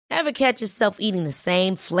Ever catch yourself eating the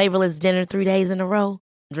same flavorless dinner 3 days in a row?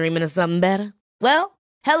 Dreaming of something better? Well,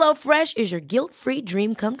 HelloFresh is your guilt-free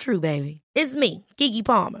dream come true, baby. It's me, Keke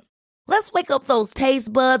Palmer. Let's wake up those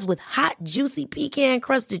taste buds with hot, juicy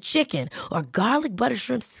pecan-crusted chicken or garlic butter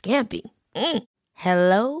shrimp scampi.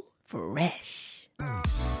 Hello Fresh.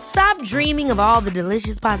 Stop dreaming of all the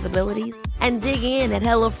delicious possibilities and dig in at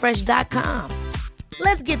HelloFresh.com.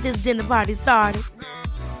 Let's get this dinner party started.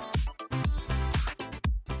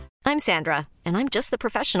 I'm Sandra, and I'm just the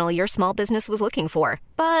professional your small business was looking for.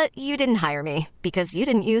 But you didn't hire me because you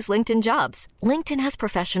didn't use LinkedIn Jobs. LinkedIn has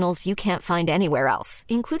professionals you can't find anywhere else,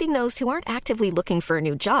 including those who aren't actively looking for a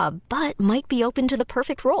new job, but might be open to the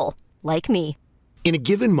perfect role, like me. In a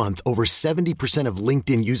given month, over 70% of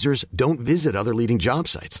LinkedIn users don't visit other leading job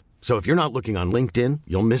sites. So if you're not looking on LinkedIn,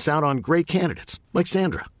 you'll miss out on great candidates like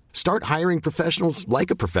Sandra. Start hiring professionals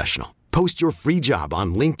like a professional. Post your free job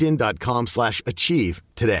on linkedin.com/achieve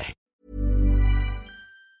today.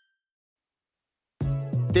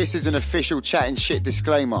 This is an official chatting shit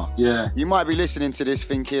disclaimer. Yeah. You might be listening to this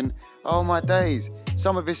thinking, oh my days,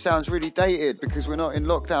 some of this sounds really dated because we're not in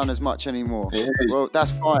lockdown as much anymore. It is. Well,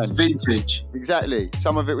 that's fine. It's vintage. Exactly.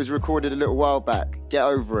 Some of it was recorded a little while back. Get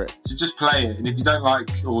over it. So just play it, and if you don't like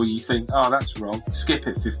or you think, oh, that's wrong, skip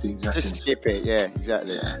it 15 seconds. Just skip it, yeah,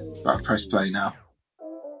 exactly. Yeah. Right, press play now.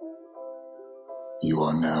 You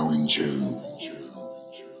are now in tune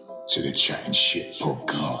to the Chatting Shit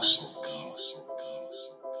podcast.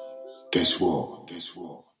 Guess what? This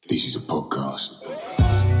is a podcast.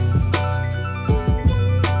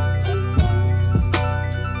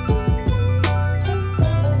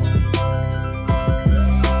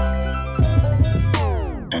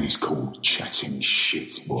 And it's called Chatting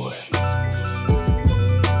Shit, boy.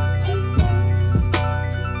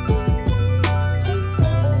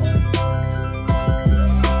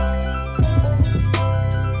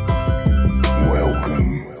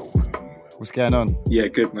 What's going on? Yeah,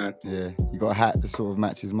 good, man. Yeah, you got a hat that sort of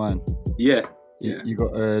matches mine. Yeah. You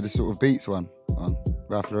got the sort of Beats one on,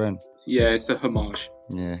 Ralph Lauren. Yeah, it's a homage.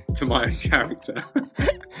 Yeah. To my own character.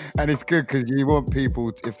 And it's good because you want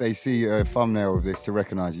people, if they see a thumbnail of this, to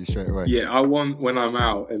recognise you straight away. Yeah, I want, when I'm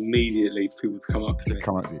out, immediately people to come up to me.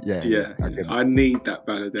 Come up to you, yeah. Yeah. I need that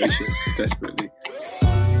validation desperately.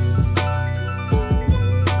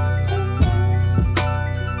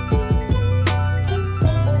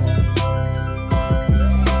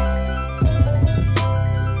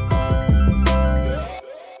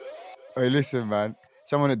 Hey, listen, man.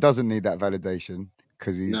 Someone that doesn't need that validation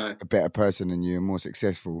because he's a better person than you and more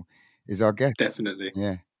successful is our guest. Definitely.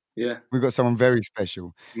 Yeah. Yeah. We've got someone very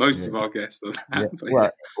special. Most of our guests are that.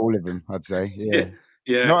 Well, all of them, I'd say. Yeah.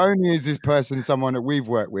 Yeah. Not only is this person someone that we've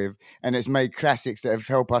worked with and it's made classics that have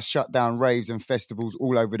helped us shut down raves and festivals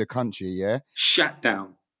all over the country, yeah? Shut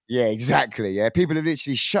down. Yeah, exactly, yeah. People have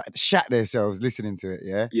literally shat themselves listening to it,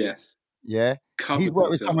 yeah? Yes. Yeah? He's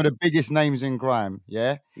worked with some of the biggest names in grime,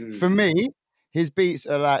 yeah? For me, his beats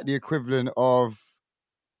are like the equivalent of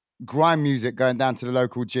grime music going down to the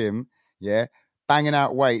local gym, yeah? Banging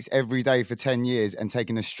out weights every day for 10 years and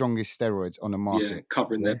taking the strongest steroids on the market. Yeah,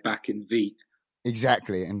 covering their back in V.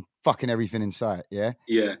 Exactly, and fucking everything in sight, yeah?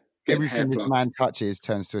 Yeah. Everything this man touches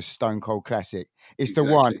turns to a stone cold classic. It's the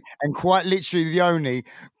one, and quite literally the only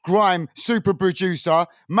grime super producer,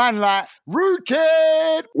 man like Rude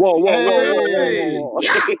Kid. Whoa. That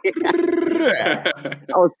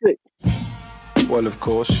was sick. Well, of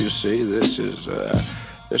course, you see, this is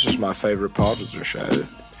my favourite part of the show.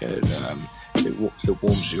 It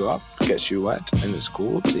warms you up, gets you wet, and it's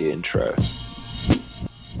called the intro.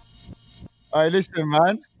 All right, listen,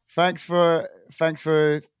 man. Thanks for.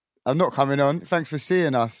 I'm not coming on. Thanks for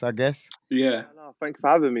seeing us, I guess. Yeah. No, thanks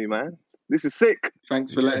for having me, man. This is sick.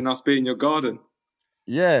 Thanks for letting us be in your garden.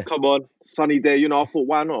 Yeah. Come on, sunny day. I thought,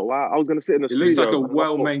 why not? I was going to sit in the studio. It looks like a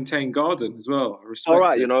well-maintained garden as well. I respect it's all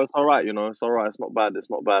right, it. It's all right. It's all right. It's not bad.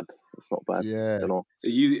 It's not bad. Yeah. Are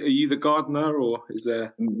you the gardener or is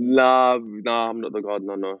there? Nah, I'm not the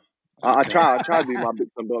gardener. No. I try to do my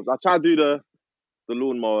bits and bobs. I try to do the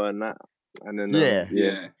lawnmower and that. And then yeah,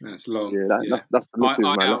 that's long. Yeah, that's the missus,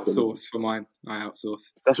 I man. outsource for mine. I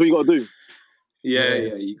outsource. That's what you got to do.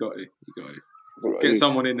 Yeah, you got to. Get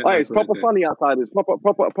someone in. Hey, it's proper sunny outside. It's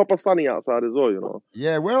proper sunny outside as well.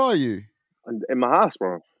 Yeah, where are you? In my house,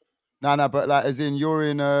 bro. No, but like, as in, you're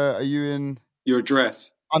in. Are you in your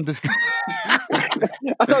address? That's what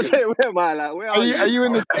I'm saying. Where am I? Like, where are you? Are you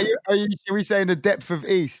in the? Are you? Should we say in the depth of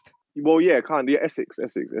East? Well, yeah, kind of. Yeah, Essex. Yeah.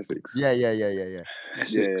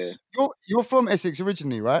 Essex. Yeah. You're from Essex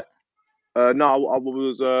originally, right? No, I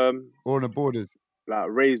was or on the borders. Like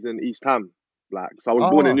raised in East Ham. Like, so I was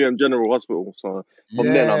born in Newham General Hospital. So from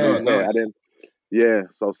then I've been here. And then,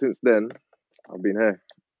 so since then I've been here.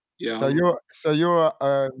 Yeah. So you're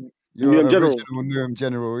Newham General. Original Newham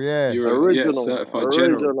General, yeah. You're original, certified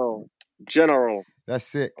general. That's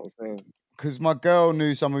sick. Because my girl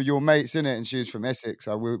knew some of your mates in it, and she was from Essex.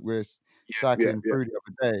 So we're cycling through the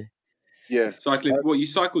other day. Yeah, cycling. What, you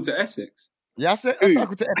cycled to Essex? Yeah, I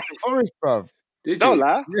cycled to Epping Forest, bruv. Did you? Don't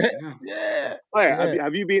lie. Yeah. Oh, yeah.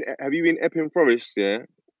 Have you been Epping Forest? Yeah,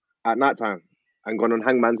 at night time and gone on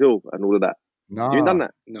Hangman's Hill and all of that. No, you ain't done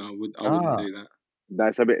that. No, I wouldn't do that.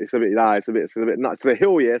 It's a bit nuts. It's a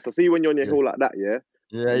hill, yeah. So see when you're on your hill like that, yeah.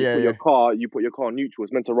 You put your car on neutral.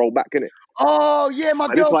 It's meant to roll back, innit? Oh yeah, my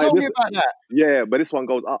girl told me about that. Yeah, but this one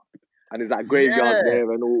goes up, and there's that graveyard there,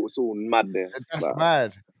 and it's all mad there. That's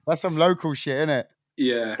mad. That's some local shit, innit?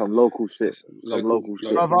 Yeah, some local shit. Local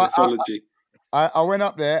shit. Mythology. I went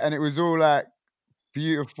up there, and it was all like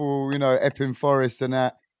beautiful, Epping Forest and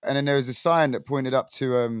that. And then there was a sign that pointed up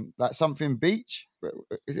to like something beach.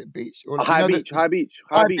 Is it beach? Or like, High beach.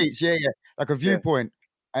 Yeah. Like a viewpoint.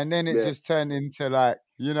 And then it just turned into like,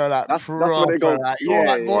 that's proper. That's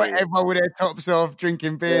everyone with their tops off,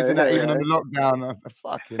 drinking beers and that, even on the lockdown. I was like,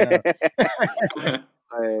 fucking hell.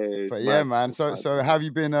 But yeah, man. So how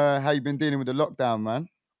you been dealing with the lockdown, man?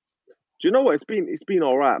 Do you know what? It's been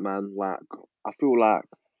all right, man. Like, I feel like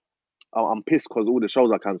I'm pissed because all the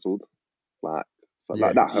shows are cancelled. Like,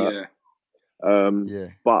 like that hurt.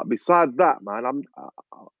 But besides that, man,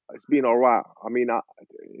 it's been all right. I mean,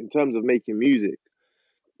 in terms of making music,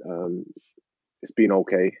 it's been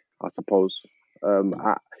okay, I suppose.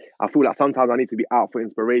 I feel like sometimes I need to be out for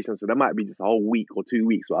inspiration, so there might be just a whole week or 2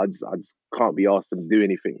 weeks where I just can't be asked to do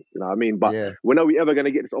anything. You know what I mean? But when are we ever going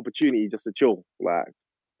to get this opportunity just to chill? Like,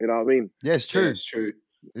 you know what I mean? Yeah, it's true. Yeah, it's true.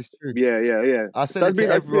 It's true. Yeah. I said it to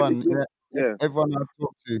everyone. Everyone I've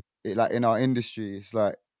talked to, like in our industry, it's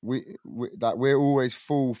like we're always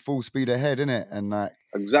full speed ahead, innit? And like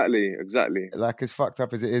exactly. Like, as fucked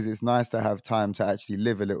up as it is, it's nice to have time to actually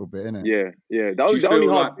live a little bit, innit? Yeah. Do you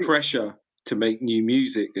feel like pressure to make new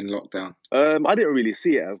music in lockdown? I didn't really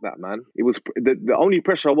see it as that, man. It was the only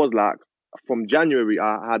pressure was like from January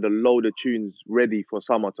I had a load of tunes ready for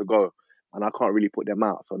summer to go, and I can't really put them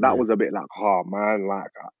out. So that was a bit like, oh man,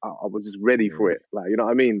 like I was just ready for it, like, you know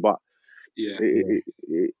what I mean? But it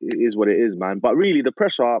is what it is, man. But really, the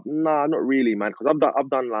pressure, nah, not really, man. Because I've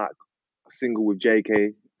done like a single with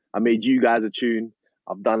JK. I made you guys a tune.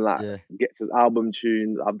 I've done like Gets his album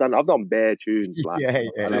tunes. I've done bare tunes, like,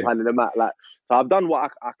 and I've handed them out, like. So I've done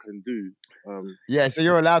what I can do. So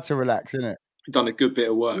you're allowed to relax, innit? You've done a good bit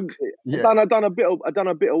of work. I've done a bit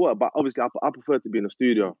of work, but obviously I prefer to be in the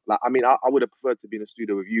studio. Like, I mean, I would have preferred to be in the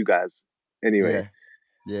studio with you guys anyway.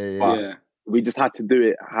 Yeah. We just had to do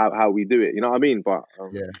it how we do it. You know what I mean? But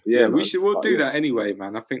we'll do that anyway,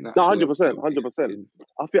 man. I think that's 100%.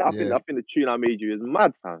 I think the tune I made you is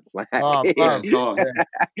mad, fam. Like, it's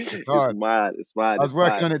mad. I was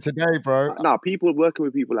working on it today, bro. People working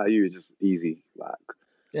with people like you is just easy. Like,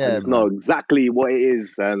 I just know exactly what it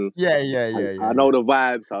is, and I know the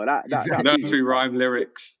vibe. So that nursery rhyme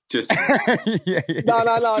lyrics, just no,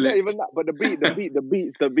 not even that. But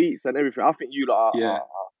the beats, and everything. I think you lot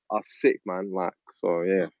are sick, man. Like, so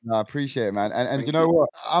yeah. No, I appreciate it, man. And you know what?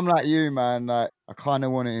 I'm like you, man. Like, I kind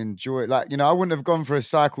of want to enjoy it. Like, I wouldn't have gone for a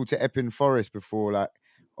cycle to Epping Forest before, like,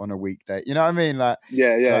 on a weekday. You know what I mean? Like,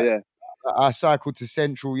 yeah. I cycled to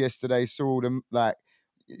Central yesterday. Saw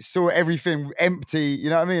everything empty. You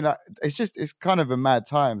know what I mean? Like, it's kind of a mad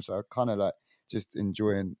time. So I kind of like just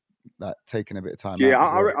enjoying, like, taking a bit of time. Yeah,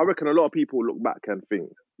 I reckon a lot of people look back and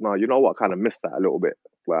think, no, you know what? I kind of missed that a little bit.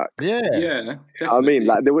 Like, definitely. I mean,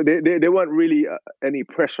 like, there weren't really any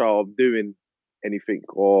pressure of doing anything,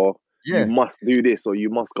 or you must do this, or you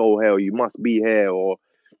must go here, or you must be here, or,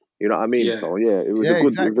 you know what I mean? Yeah. So it was it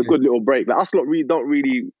was a good little break. Like, us lot don't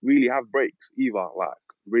really have breaks either. Like,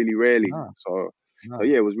 really rarely. No. So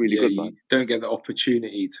it was really good, man. You don't get the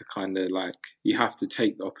opportunity to kind of, like, you have to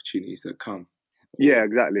take the opportunities that come. Yeah,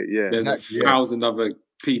 exactly. Yeah, there's 1,000 other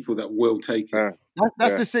people that will take it.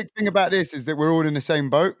 That's the sick thing about this, is that we're all in the same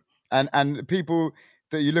boat, and people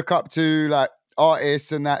that you look up to, like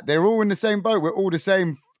artists and that, they're all in the same boat. We're all the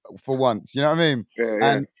same for once. You know what I mean?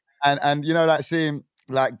 Yeah. And like seeing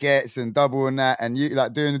like Gets and Double and that, and you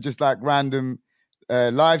like doing just like random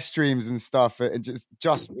live streams and stuff, and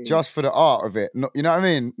just for the art of it. Not, you know what I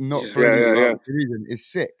mean? Not for any reason. It's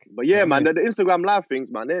sick. But man, the Instagram live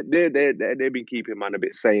things, man, they've been keeping man a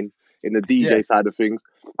bit sane in the DJ side of things.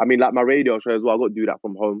 I mean, like my radio show as well, I got to do that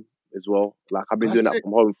from home as well. Like, I've been doing that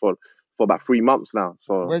from home for about 3 months now.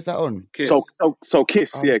 So where's that on? Kiss. So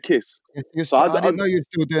Kiss, Kiss. I didn't know you were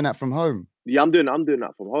still doing that from home. Yeah, I'm doing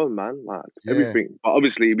that from home, man. Like everything, but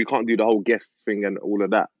obviously we can't do the whole guest thing and all of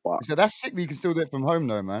that. But so that's sick that you can still do it from home,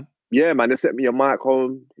 though, man. Yeah, man. They set me a mic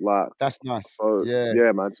home, like that's nice. So,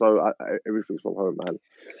 yeah, man. So everything's from home, man.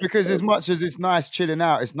 Because as much as it's nice chilling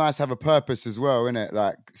out, it's nice to have a purpose as well, isn't it?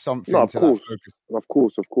 Like something of to course. Like,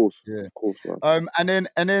 focus. Of course, yeah, of course, man. And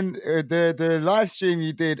then the live stream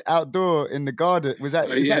you did outdoor in the garden, is that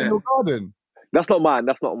in your garden? That's not mine.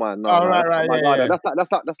 No, right. Yeah.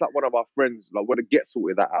 That's like one of our friends. Like when it gets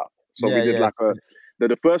sorted that out. So we did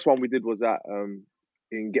the first one we did was at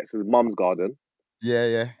in Gets' mum's garden.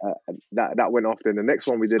 Yeah. That went off. Then the next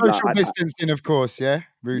one we did social distancing, of course. Yeah,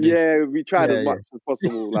 Rudy. Yeah, we tried as much as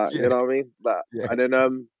possible. Like you know what I mean. And then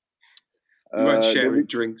you weren't sharing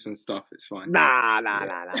drinks and stuff. It's fine. Nah.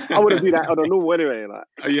 I wouldn't do that on a normal anyway. Like,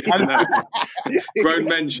 grown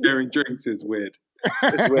men sharing drinks is weird.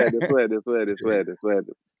 It's weird.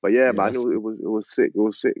 But yeah, man, it was sick. It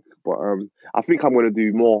was sick. But I think I'm gonna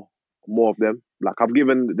do more of them. Like I've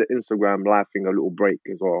given the Instagram live thing a little break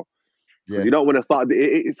as well. Yeah. You don't want to start.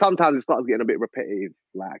 Sometimes it starts getting a bit repetitive.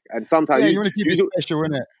 Like, and sometimes you want to keep it special,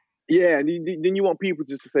 innit? Yeah, and then you want people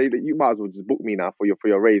just to say that you might as well just book me now for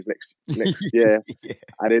your raves next year,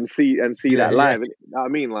 and then see that live. You know what I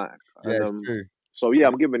mean? Like, it's true. So yeah,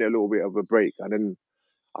 I'm giving it a little bit of a break, and then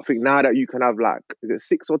I think now that you can have like, is it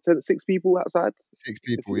 6 or 10, 6 people outside? 6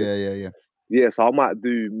 people, yeah. Yeah, so I might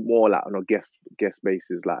do more like on a guest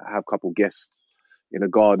basis, like have a couple guests in a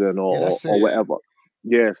garden or whatever.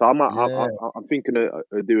 Yeah, so I'm thinking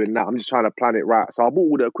of doing that. I'm just trying to plan it right. So I bought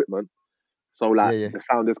all the equipment, so like the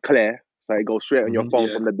sound is clear, so it goes straight on your phone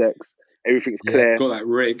from the decks. Everything's clear. Got that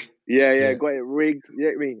rig. Yeah, got it rigged. You know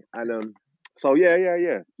what I mean? And so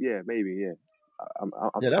maybe. I'm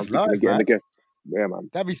that's thinking of getting the guests. Yeah, man.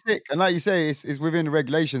 That'd be sick. And like you say, it's within the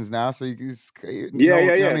regulations now, so you can yeah.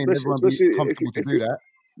 I mean, everyone be comfortable to do that.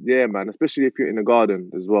 Yeah, man. Especially if you're in the garden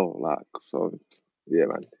as well. Like, so yeah,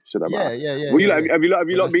 man. Should have. Yeah. Well, have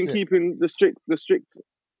you lot been keeping the strict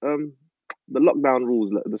the lockdown rules,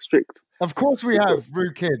 the strict? Of course we have,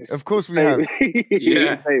 Rude Kid. Of course we have.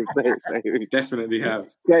 Yeah, same. Definitely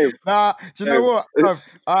have. Same. Nah, do you know what?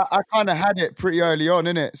 I kind of had it pretty early on,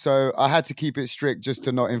 innit? So I had to keep it strict just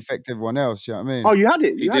to not infect everyone else. You know what I mean? Oh, you had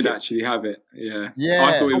it? He did actually have it. Yeah. Yeah.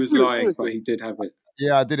 I thought he was lying, but he did have it.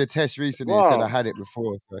 Yeah, I did a test recently and said I had it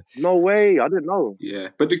before. So. No way, I didn't know. Yeah,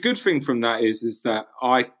 but the good thing from that is that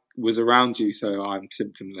I was around you, so I'm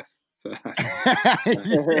symptomless. So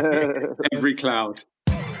every cloud.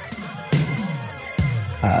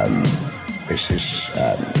 This is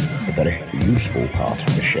a very useful part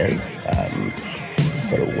of the show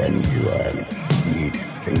for when you need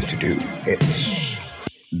things to do. It's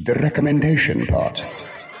the recommendation part.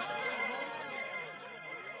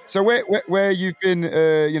 So where you've been,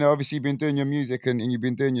 obviously you've been doing your music and you've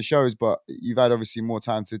been doing your shows, but you've had obviously more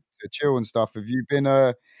time to chill and stuff. Have you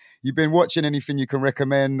been watching anything you can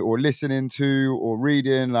recommend or listening to or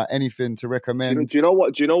reading, like anything to recommend? Do you know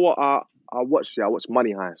what I watched? I watched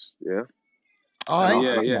Money Heist. Yeah.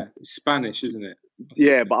 Oh, yeah. It's Spanish, isn't it?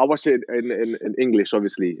 Yeah, but I watched it in English,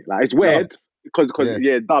 obviously. Like it's weird because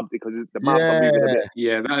dubbed because the mouth are moving a bit.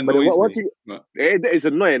 Yeah, that annoys me. It's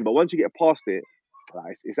annoying, but once you get past it,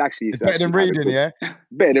 like, it's better than reading, yeah.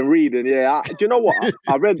 Better than reading, yeah. Do you know what?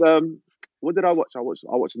 I read. What did I watch? I watched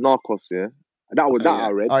Narcos, yeah. And that was I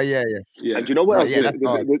read. Oh yeah. And do you know what else? Yeah,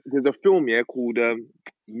 there's a film called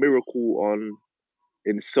Miracle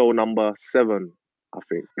in cell number 7, I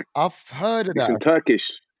think. I've heard of that. It's in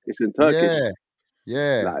Turkish.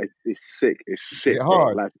 Yeah. Like it's sick. It's sick. Is it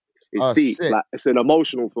hard? Like it's deep. Sick. Like it's an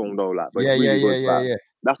emotional film though. Like, but it's really good. Yeah.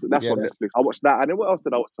 That's on Netflix. I watched that, and then what else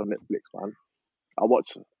did I watch on Netflix, man? I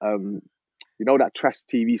watched that trash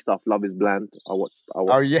TV stuff, Love Is Blind. I watched.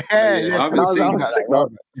 Oh yeah. I haven't seen that.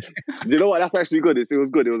 Do you know what? That's actually good. It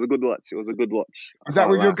was good. It was a good watch. Was that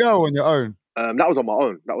with your girl on your own? That was on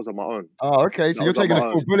my own. Oh, okay. So you're taking a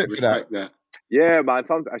full bullet for that. Yeah, man.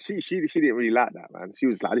 She didn't really like that, man. She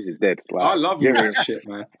was like, "This is dead." Like, I love that shit,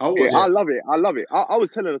 man. I love it. I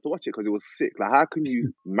was telling her to watch it because it was sick. Like, how can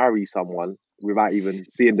you marry someone without even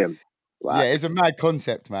seeing them? Like, it's a mad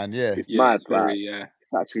concept, man. Yeah, it's mad. It's very,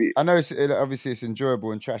 It's actually. I know. Obviously, it's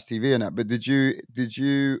enjoyable and trash TV and that. But did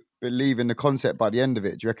you believe in the concept by the end of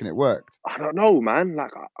it? Do you reckon it worked? I don't know, man.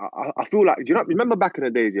 Like, I feel like, do you know? Remember back in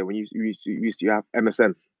the days, when you used to have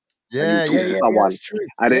MSN. Yeah, someone, that's true.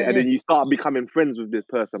 And then you start becoming friends with this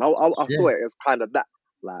person. I saw it as kind of that.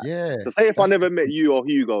 Like, Yeah. so say if I never met you or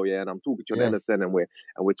Hugo, yeah, and I'm talking to you on MSN and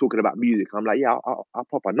we're talking about music, I'm like, yeah, I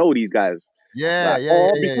proper know these guys. Yeah, like, yeah,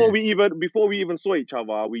 or yeah, before we even saw each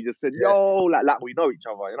other, we just said, yo, like we know each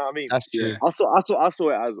other. You know what I mean? That's true. I saw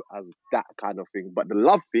it as that kind of thing, but the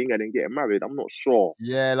love thing and then getting married, I'm not sure.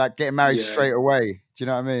 Yeah, like getting married straight away. Do you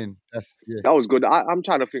know what I mean? That was good. I'm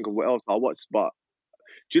trying to think of what else I watched, but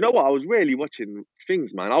do you know what? I was rarely watching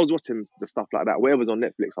things, man. I was watching the stuff like that. Whatever's on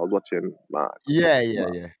Netflix, I was watching. Like,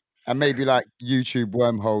 yeah. And maybe like YouTube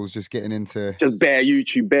wormholes, just getting into just bare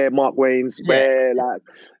YouTube, bare Mark Wayne's, bare all of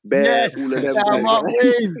them. Mark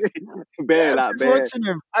Wayne's, bare watching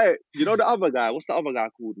him. Hey, you know the other guy? What's the other guy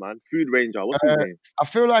called, man? Food Ranger. What's his name? I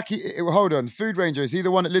feel like hold on, Food Ranger. Is he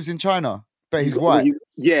the one that lives in China? But he's white.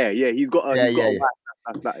 He's got a wife.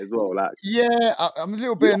 That's that as well. Like, yeah, I'm a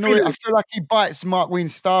little bit annoyed. I feel like he bites Mark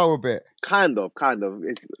Wayne's style a bit. Kind of.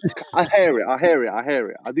 I hear it.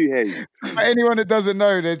 I do hear you. For anyone that doesn't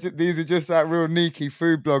know, these are just like real neaky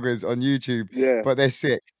food bloggers on YouTube. Yeah, but they're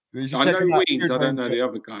sick. I know Weens. I don't know the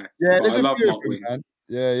other guy. Yeah, I love Mark Weens. Man.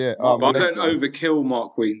 Yeah. But I don't overkill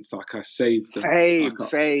Mark Weens. Like, I save them.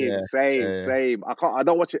 Same. I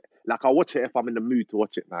don't watch it. Like, I watch it if I'm in the mood to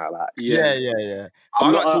watch it now. Like, yeah. I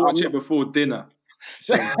like to watch it before dinner.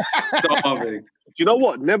 So I'm starving. Do you know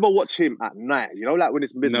what? Never watch him at night. You know, like when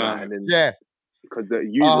it's midnight and then because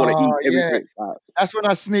you want to eat everything. Like, that's when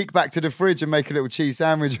I sneak back to the fridge and make a little cheese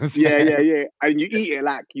sandwich or something. Yeah. And you eat it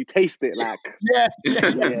like you taste it like. Yeah.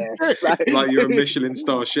 Like you're a Michelin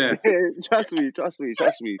star chef. Trust me.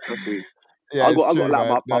 Yeah, I got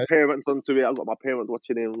like my parents onto it. I got my parents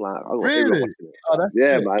watching him. Like, I got really? Watching it. Oh, that's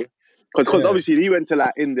man. Because obviously he went to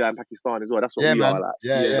like India and Pakistan as well. That's what we are like.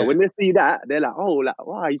 Yeah. So when they see that, they're like, "Oh, like,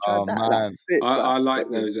 wow, you tried that?" Man. Like, sick. I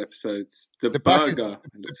like those episodes. The burger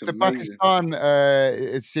looks amazing.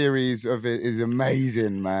 Pakistan series of it is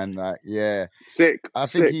amazing, man. Like, sick. I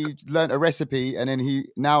think he learned a recipe, and then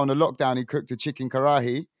now on the lockdown he cooked a chicken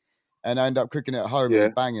karahi, and I ended up cooking it at home. It was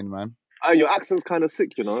banging, man. Your accent's kind of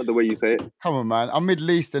sick, you know, the way you say it. Come on, man. I'm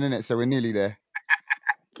Middle Eastern, innit? So we're nearly there.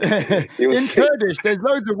 In Kurdish, there's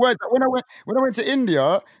loads of words. When I went to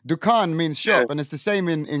India, dukan means shop, and it's the same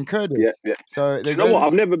in Kurdish. Yeah. So do you know what?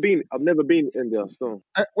 I've never been to India. Still.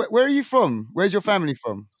 Where are you from? Where's your family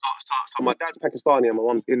from? So my dad's Pakistani and my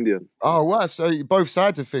mom's Indian. Oh, wow. So both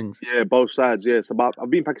sides of things. Yeah, both sides. Yeah. So I've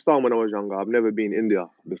been Pakistan when I was younger. I've never been India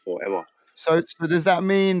before ever. So does that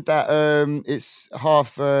mean that it's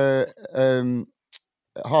half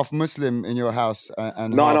Muslim in your house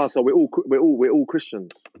and no? So we're all Christians.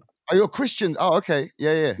 Oh, you're Christian? Oh, okay.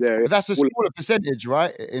 Yeah. But that's a smaller percentage,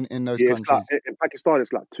 right? In those countries. Like, in Pakistan,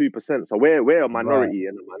 it's like 2%. So we're a minority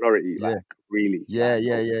and a minority, like really. Yeah.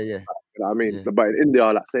 You know what I mean? But in India,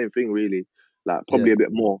 like same thing, really. Like probably a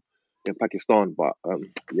bit more in Pakistan, but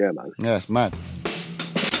yeah, man. Yeah, it's mad.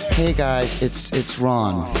 Hey guys, it's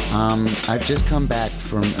Ron. I've just come back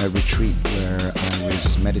from a retreat where I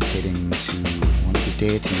was meditating to one of the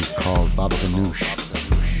deities called Baba Ganoush.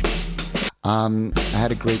 I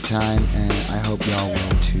had a great time, and I hope y'all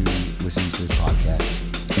will too listening to this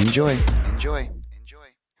podcast. Enjoy.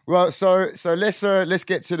 Well, so let's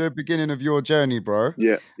get to the beginning of your journey, bro.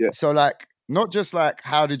 Yeah. So like, not just like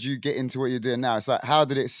how did you get into what you're doing now? It's like, how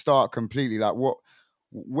did it start completely? Like,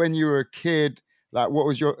 when you were a kid, like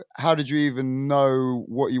how did you even know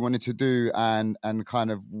what you wanted to do, and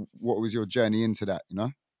kind of what was your journey into that, you know?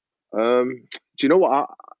 Do you know what?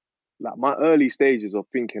 Like my early stages of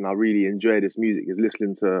thinking I really enjoy this music is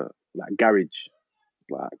listening to like garage,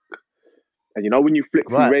 like, and you know when you flick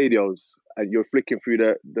through radios and you're flicking through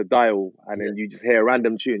the dial and then you just hear a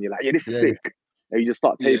random tune, you're like, this is sick, and you just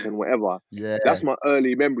start taping whatever. Yeah, that's my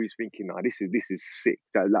early memories thinking, this is sick.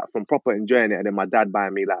 Like from proper enjoying it, and then my dad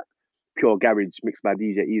buying me like pure garage mixed by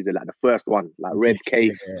DJ Easy, like the first one, like red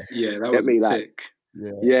case. Yeah, that was sick.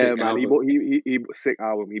 Yeah, man. He sick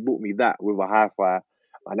album. He bought me that with a hi-fi,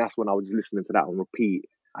 and that's when I was listening to that on repeat.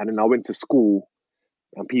 And then I went to school,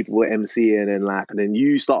 and people were MCing, and then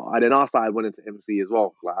I started wanting to MC as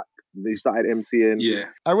well. Like they started MCing. Yeah.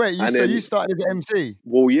 Oh wait, you started as an MC?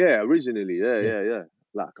 Well, yeah, originally, yeah.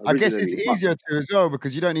 Like, I guess it's easier to as well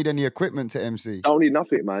because you don't need any equipment to MC. Don't need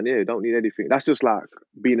nothing, man. Yeah, don't need anything. That's just like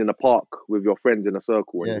being in a park with your friends in a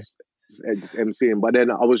circle and just MCing. But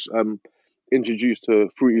then I was introduced to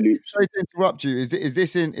Fruity Loops. Sorry to interrupt you. Is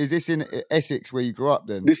this in Essex where you grew up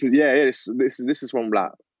then? This is from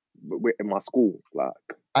like in my school, like.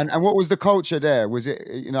 And what was the culture there? Was it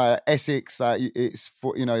Essex? Like it's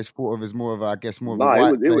thought of as more of it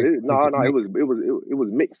was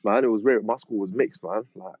mixed, man. It was my school was mixed, man.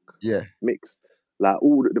 Like mixed. Like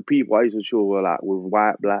all the people I used to chill were like with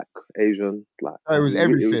white, black, Asian, like it was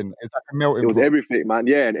everything. It's like a melting It was pot. everything, man.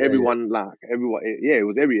 Yeah, and everyone, like everyone. Yeah, it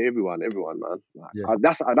was everyone, man. Like,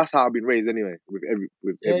 that's how I've been raised anyway. With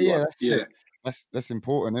everyone. That's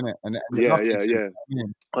important, isn't it? And yeah,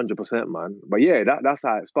 100%, man. But yeah, that's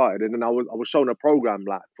how it started. And then I was shown a program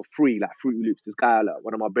like for free, like Fruity Loops. This guy, like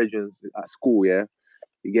one of my brethren at school, yeah,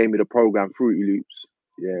 he gave me the program Fruity Loops.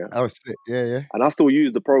 Yeah, I was sick. Yeah. And I still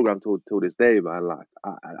use the program till this day, man. Like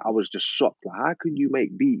I was just shocked. Like, how could you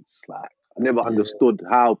make beats? Like, I never understood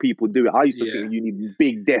how people do it. I used to think you need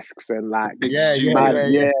big desks and like I used to.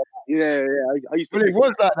 Well, it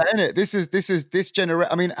was like that, innit? This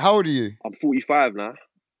generation. I mean, how old are you? I'm 45 now.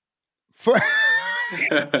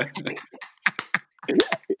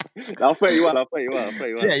 I'm 31.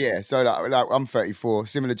 Yeah. So like I'm 34,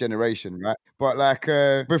 similar generation, right? But like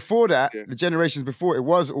before that, the generations before, it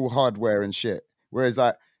was all hardware and shit. Whereas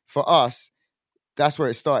like for us, that's where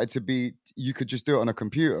it started to be. You could just do it on a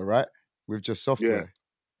computer, right? With just software.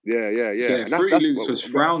 Yeah. And Fruity Loops was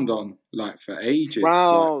frowned on like for ages.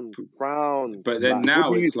 Frowned. But then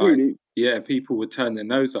now it's like, people would turn their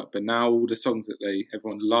nose up. But now all the songs that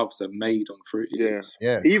everyone loves are made on Fruity Loops.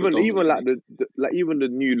 Yeah. Even like even the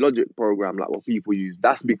new Logic program, like what people use,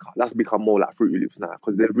 that's become more like Fruity Loops now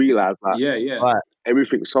because they realize that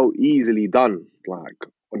everything's so easily done like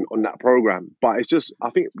on that program. But it's just, I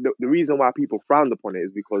think the reason why people frowned upon it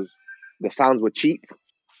is because the sounds were cheap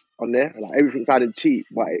on there. Like everything sounded cheap,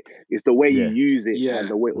 but it's the way you use it and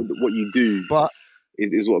the way what you do. But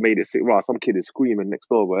is what made it sick. Right, some kid is screaming next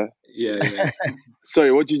door, boy. Yeah.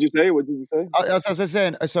 Sorry, what did you say? As I was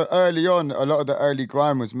saying, so early on, a lot of the early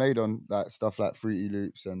grime was made on like stuff like Fruity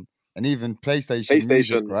Loops and even PlayStation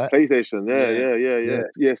music, right? PlayStation,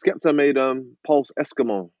 yeah. Skepta made Pulse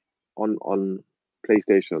Eskimo on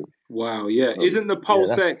PlayStation. Wow, yeah. Isn't the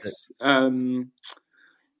Pulse X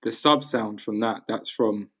the sub sound from that's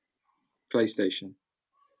from PlayStation?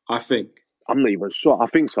 I think. I'm not even sure. I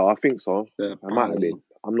think so. I might have been.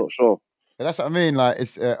 I'm not sure. But that's what I mean. Like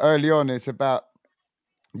it's early on. It's about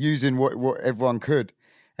using what everyone could,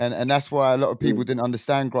 and that's why a lot of people didn't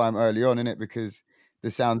understand grime early on, innit? Because the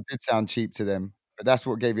sound did sound cheap to them. But that's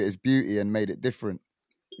what gave it its beauty and made it different.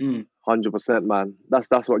 100%, man.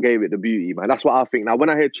 That's what gave it the beauty, man. That's what I think. Now, when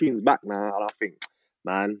I hear tunes back now, and I think,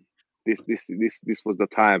 man, this was the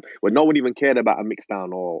time when no one even cared about a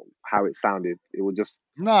mixdown or how it sounded. It was just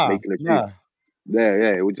making a tune.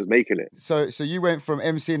 Yeah, it was just making it. So you went from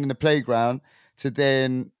MCing in the playground to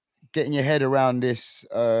then getting your head around this,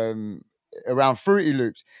 around Fruity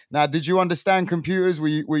Loops. Now, did you understand computers? Were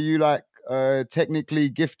you like technically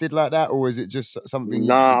gifted like that, or is it just something?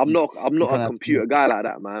 Nah, I'm not a computer guy like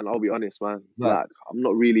that, man. I'll be honest, man. Right. Like I'm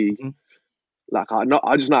not really. Like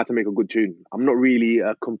I just know how to make a good tune. I'm not really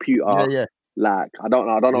a computer. Yeah. Like I don't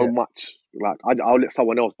know much. Like I'll let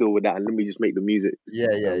someone else deal with that and let me just make the music.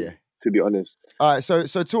 Yeah. To be honest. All right, so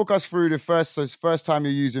talk us through the first time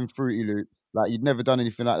you're using Fruity Loop. Like you'd never done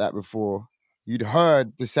anything like that before. You'd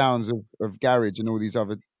heard the sounds of garage and all these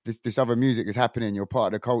other this other music is happening. You're part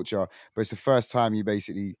of the culture, but it's the first time you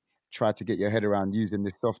basically tried to get your head around using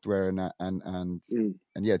this software and that and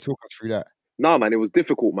yeah, talk us through that. No, man, it was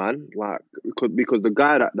difficult, man. Like because the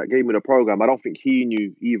guy that gave me the program, I don't think he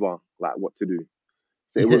knew either like what to do.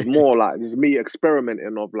 So it was more like just me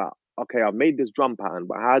experimenting of like, okay, I've made this drum pattern,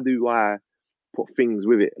 but how do I put things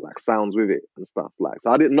with it, like sounds with it and stuff like? So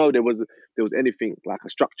I didn't know there was anything like a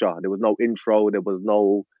structure. There was no intro. There was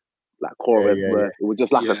no like chorus. It was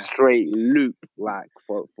just like a straight loop, like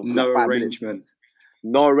for no like arrangement, minutes.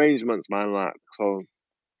 No arrangements, man. Like so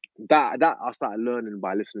that I started learning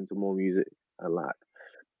by listening to more music and like.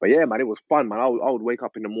 But yeah, man, it was fun, man. I would wake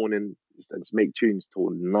up in the morning and just make tunes till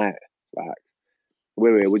night, like.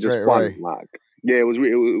 Where it was just fun, like it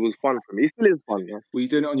was fun for me. It still is fun, man. Were you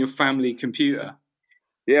doing it on your family computer?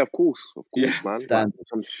 Yeah, of course, man. Like,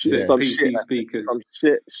 some PC speakers, some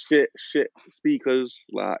shit speakers,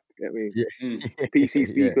 like PC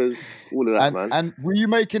speakers, all of that, man. And were you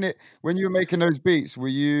making it when you were making those beats? Were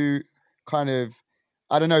you kind of,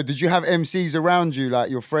 I don't know, did you have MCs around you, like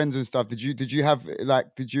your friends and stuff? Did you have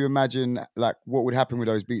like, did you imagine like what would happen with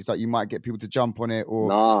those beats? Like you might get people to jump on it or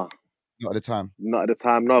nah. Not at the time. Not at the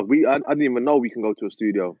time. No, I didn't even know we can go to a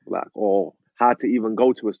studio, like, or how to even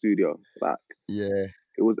go to a studio. Like,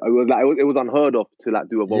 it was unheard of to like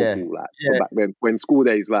do a vocal, back then when school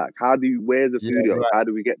days. Like, where's the studio? Right. How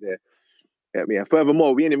do we get there? And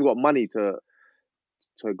furthermore, we ain't even got money to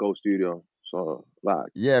go studio. So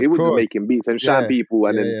like, it was just making beats and shine people,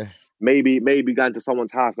 and then maybe going to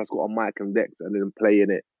someone's house that's got a mic and decks, and then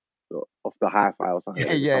playing it off the hi-fi or something.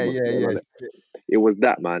 it was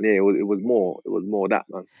that, man. Yeah, it was more that,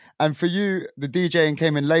 man. And for you, the DJing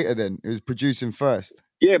came in later then? It was producing first?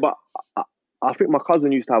 Yeah, but I think my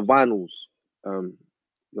cousin used to have vinyls,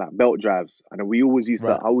 like belt drives. And we always used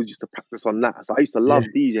to, I always used to practice on that. So I used to love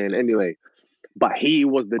DJing anyway. But he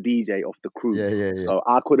was the DJ of the crew. Yeah. So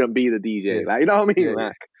I couldn't be the DJ. Like, you know what I mean?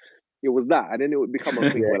 Like, it was that. And then it would become a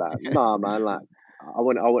thing where like, nah, man, like, I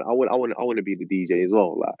want to be the DJ as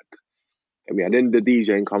well. Like, I mean, and then the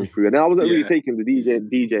DJing come through. And then I wasn't really taking the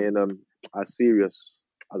DJing as serious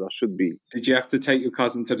as I should be. Did you have to take your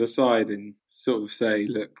cousin to the side and sort of say,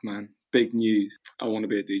 look, man, big news, I want to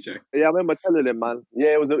be a DJ? Yeah, I remember telling him, man.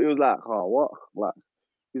 Yeah, it was like, oh, what? Like,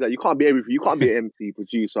 he's like, you can't be everything. You can't be an MC,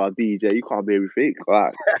 producer, or DJ. You can't be everything.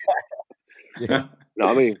 Like, you know what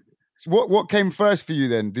I mean? So what came first for you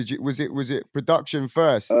then? Was it production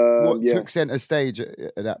first? What took center stage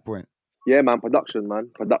at that point? Yeah, man, production.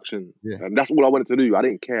 Yeah. That's all I wanted to do. I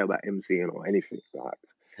didn't care about MCing or anything. Like,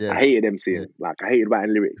 I hated MCing. Yeah. Like, I hated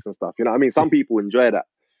writing lyrics and stuff. You know what I mean? Some people enjoy that.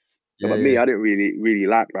 But me, I didn't really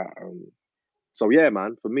like that. So yeah,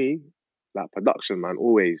 man, for me, like production, man,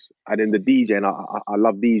 always. And then the DJing, I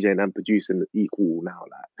love DJing and producing equal now.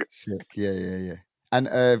 Like, sick. Yeah. And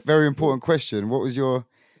a very important question: what was your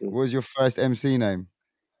first MC name?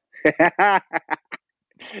 I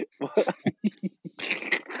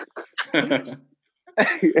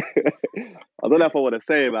don't know if I want to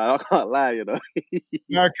say it, man. I can't lie, you know.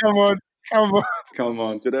 No, come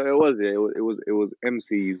on. Do you know who it was? It was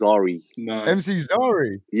MC Zari. No, MC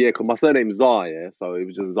Zari. Yeah, because my surname's Zar, yeah, so it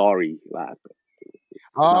was just Zari, like.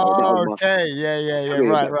 Okay, yeah. I mean,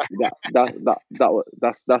 right.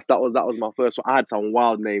 That was my first one. I had some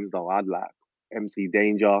wild names though. I had like MC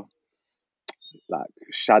Danger, like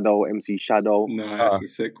Shadow, MC Shadow. No, that's a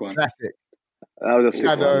sick one. Classic. That was a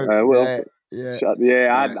sick one.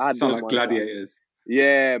 I sound like Gladiators.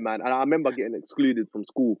 Yeah, man. And I remember getting excluded from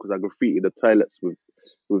school because I graffitied the toilets with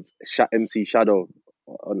MC Shadow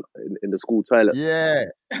in the school toilet. Yeah.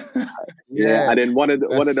 And then one of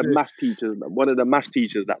the maths teachers,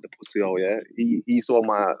 that the pussy hole, he saw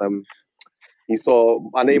my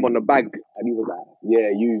name on the bag and he was like,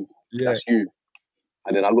 that's you.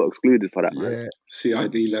 And then I got excluded for that, man.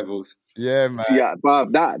 CID levels. Yeah, man. See,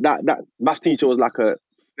 bruv, that maths teacher was like a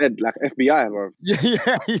FBI, bro.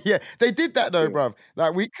 Yeah. They did that though, bruv.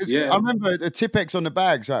 Like I remember the Tipex on the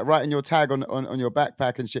bags, like writing your tag on your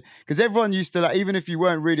backpack and shit. Because everyone used to, like, even if you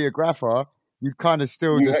weren't really a grapher, you'd kind of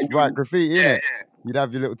still just write graffiti in it. You'd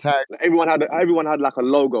have your little tag. Everyone had like a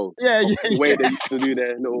logo. The way they used to do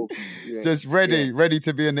their little. Just ready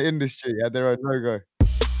to be in the industry. Had their own logo.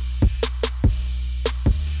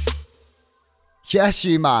 Yes,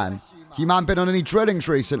 you man been on any drillings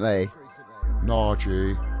recently? Nah,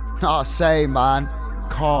 G. Nah, same, man.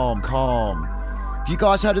 Calm. Have you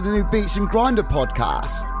guys heard of the new Beats and Grinder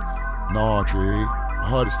podcast? Nah, G. I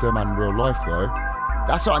heard it's their man in real life, though.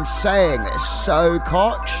 That's what I'm saying. It's so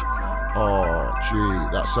Koch. Oh, gee,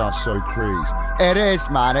 that sounds so crazy. It is,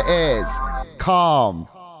 man, it is. Calm,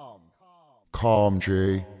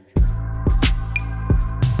 G.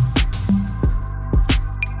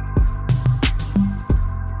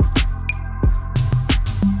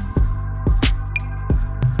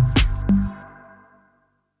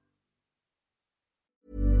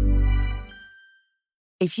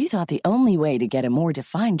 If you thought the only way to get a more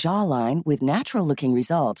defined jawline with natural-looking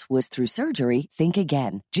results was through surgery, think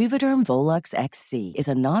again. Juvederm Volux XC is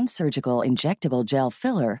a non-surgical injectable gel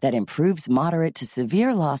filler that improves moderate to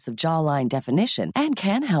severe loss of jawline definition and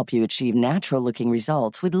can help you achieve natural-looking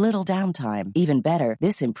results with little downtime. Even better,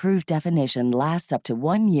 this improved definition lasts up to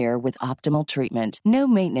 1 year with optimal treatment. No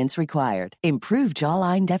maintenance required. Improve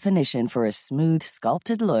jawline definition for a smooth,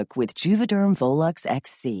 sculpted look with Juvederm Volux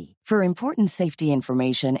XC. For important safety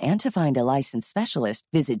information and to find a licensed specialist,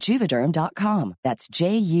 visit Juvederm.com. That's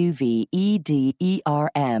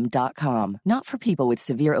JUVEDERM.com. Not for people with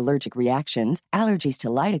severe allergic reactions, allergies to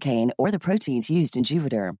lidocaine, or the proteins used in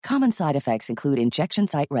Juvederm. Common side effects include injection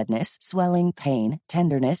site redness, swelling, pain,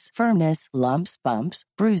 tenderness, firmness, lumps, bumps,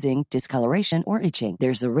 bruising, discoloration, or itching.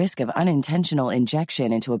 There's a risk of unintentional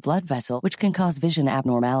injection into a blood vessel, which can cause vision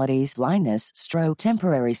abnormalities, blindness, stroke,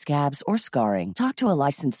 temporary scabs, or scarring. Talk to a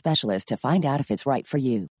licensed specialist to find out if it's right for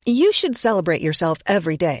you. You should celebrate yourself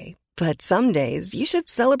every day, but some days you should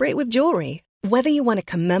celebrate with jewelry. Whether you want to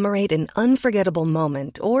commemorate an unforgettable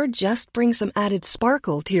moment or just bring some added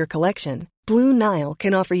sparkle to your collection, Blue Nile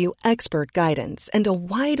can offer you expert guidance and a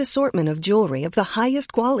wide assortment of jewelry of the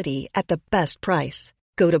highest quality at the best price.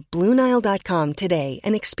 Go to BlueNile.com today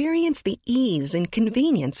and experience the ease and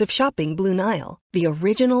convenience of shopping Blue Nile, the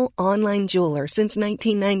original online jeweler since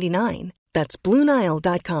 1999. That's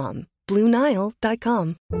BlueNile.com.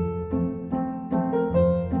 BlueNile.com.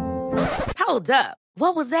 Hold up.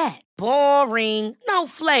 What was that? Boring. No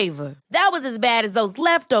flavor. That was as bad as those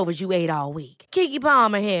leftovers you ate all week. Keke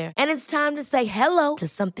Palmer here, and it's time to say hello to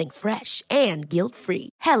something fresh and guilt-free.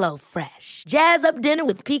 Hello Fresh. Jazz up dinner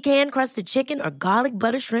with pecan-crusted chicken or garlic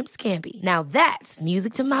butter shrimp scampi. Now that's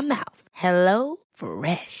music to my mouth. Hello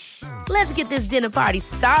Fresh. Let's get this dinner party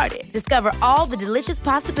started. Discover all the delicious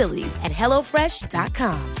possibilities at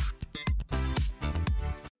HelloFresh.com.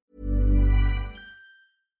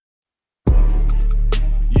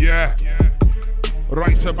 Yeah.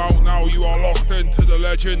 Right about now, you are locked into the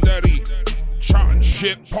legendary Chatting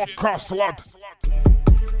Shit podcast, lad.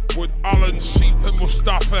 With Alan, Seep and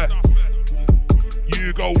Mustafa,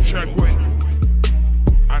 Hugo Chegwin,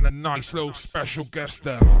 and a nice little special guest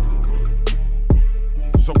there.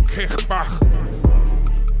 So kick back,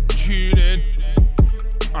 tune in,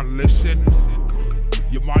 and listen.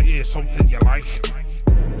 You might hear something you like.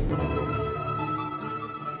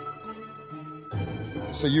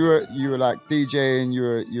 So you were like DJing, you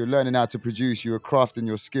were learning how to produce, you were crafting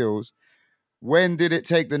your skills. When did it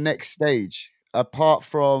take the next stage? Apart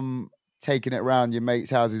from taking it around your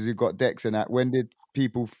mates' houses who got decks and that, when did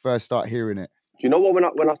people first start hearing it? Do you know what?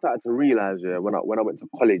 When I started to realize, when I went to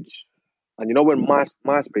college, and you know when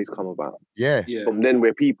MySpace come about, yeah. From then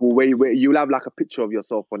where you'll have like a picture of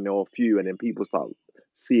yourself on there or a few, and then people start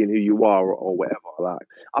seeing who you are or whatever. Like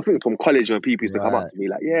I think from college when people used to come up to me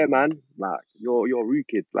like, yeah, man, like you're a rude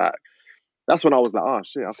kid, like. That's when I was like, oh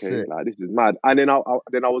shit, okay, Sick. like this is mad. And then I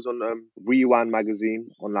was on Rewind magazine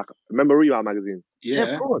on like, remember Rewind magazine? Yeah,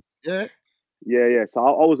 of course. Yeah. Yeah. So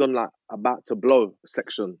I was on like About to Blow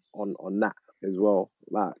section on that as well.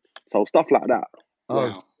 Like so stuff like that.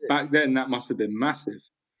 Wow. Back then that must have been massive.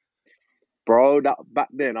 Bro, that back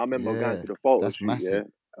then I remember going to the photo shoot, massive.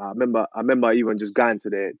 I remember even just going to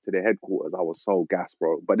their headquarters. I was so gassed,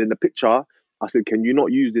 bro. But in the picture, I said, can you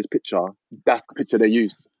not use this picture? That's the picture they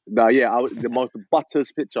used. The most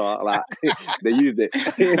butters picture, like they used it.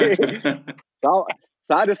 so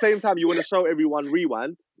at the same time, you want to show everyone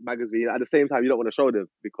Rewind magazine. At the same time, you don't want to show them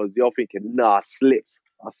because you're thinking, nah, I slipped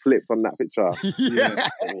on that picture. Yeah.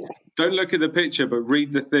 Don't look at the picture, but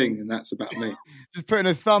read the thing, and that's about me. Just putting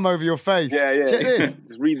a thumb over your face. Yeah. Check this.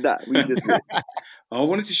 Just read that. Read this. I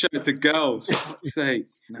wanted to show it to girls, for fuck's sake.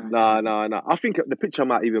 No. I think the picture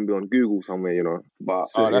might even be on Google somewhere, you know. But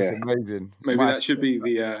that's amazing. Maybe that should be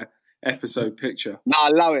the episode picture. Nah,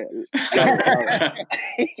 allow it.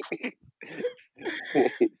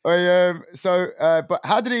 But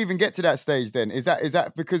how did it even get to that stage then? Is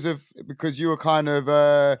that because you were kind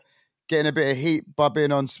of getting a bit of heat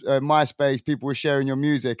bubbing on MySpace, people were sharing your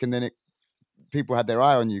music, and then people had their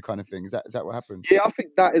eye on you, kind of thing? Is that what happened? Yeah, I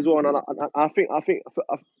think that is one. And I think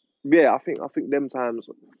them times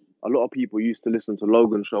a lot of people used to listen to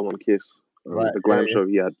Logan's show on Kiss, the Grime show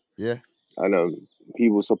he had. Yeah, and he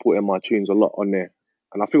was supporting my tunes a lot on there,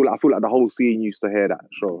 and I feel like the whole scene used to hear that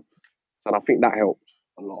show, so I think that helped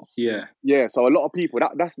a lot. Yeah. So a lot of people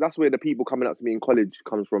that's where the people coming up to me in college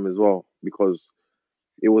comes from as well, because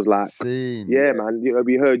it was like, yeah, man,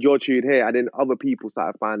 we heard your tune here, and then other people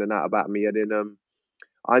started finding out about me, and then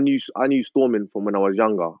I knew Stormin from when I was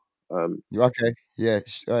younger. Okay, yeah,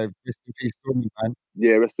 rest in peace, Stormin, man.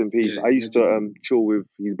 Yeah, rest in peace. I used to chill with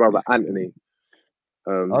his brother Anthony.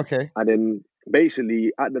 Okay, and then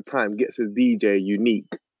basically at the time, gets his DJ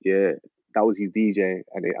Unique. Yeah, that was his DJ,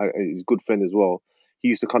 and his good friend as well. He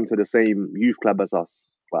used to come to the same youth club as us,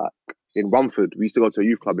 like in Rumford. We used to go to a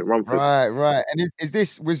youth club in Rumford. Right. And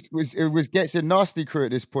was Gets a Nasty crew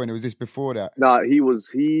at this point, or was this before that? No,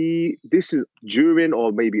 this is during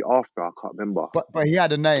or maybe after, I can't remember. But he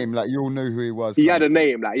had a name, like you all knew who he was. He had a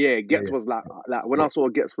name, like Gets was like when I saw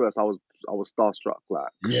Gets first, I was starstruck,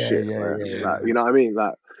 like like, you know what I mean,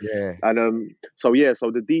 like and so I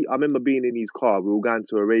remember being in his car. We were going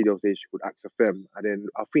to a radio station called Axe FM, and then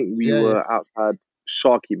I think we were outside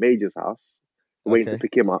Sharky Major's house waiting to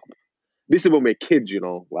pick him up. This is when we're kids, you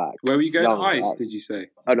know, like. Where were you going? Ice, did you say?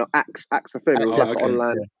 Oh no, Axe FM. It was like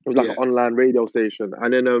online. It was like an online radio station,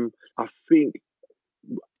 and then I think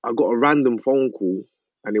I got a random phone call,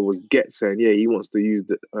 and it was Get saying, yeah, he wants to use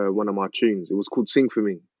one of my tunes. It was called "Sing for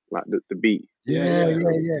Me," like the beat. Yeah.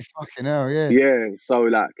 Fucking hell, yeah. Yeah. So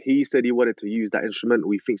like he said he wanted to use that instrumental.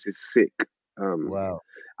 He thinks it's sick. Wow.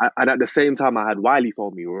 And at the same time, I had Wiley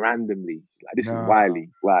phone me randomly. Like this is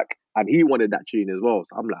Wiley, like, and he wanted that tune as well.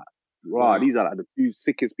 So I'm like, wow, these are like the two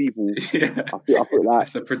sickest people. I feel like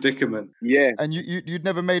it's a predicament. Yeah. And you'd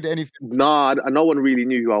never made anything. Nah, no one really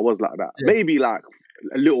knew who I was like that. Yeah. Maybe like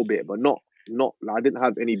a little bit, but not. Like, I didn't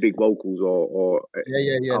have any big vocals or.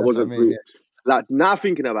 Yeah. I wasn't. Like now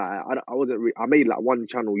thinking about it, I wasn't. I made like one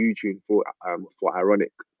channel YouTube for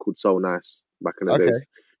Ironic called So Nice back in the days.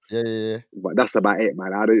 Yeah. But that's about it,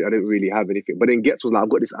 man. I didn't really have anything. But then Gets was like, I've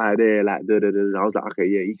got this idea, like and I was like, okay,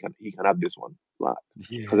 yeah, he can have this one, like,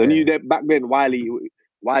 because I knew that back then Wiley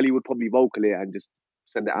would probably vocal it and just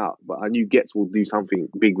send it out, but I knew Gets will do something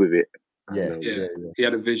big with it. Yeah. He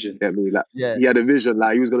had a vision. Yeah, he had a vision.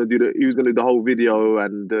 Like he was gonna do the whole video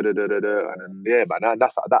and and then, yeah, man.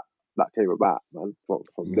 That's how that came about, man.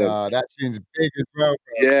 From then. That tune's big as well,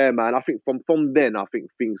 bro. Yeah, man. I think from then, I think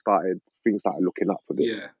things started looking up for this.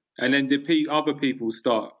 Yeah, and then did other people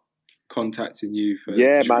start contacting you for?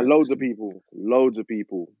 Yeah, man. Loads of people.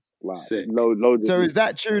 Like, sick. Loads. So of is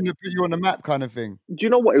that tune to put you on the map, kind of thing? Do you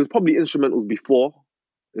know what? It was probably instrumentals before,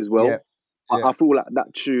 as well. Yeah. I feel like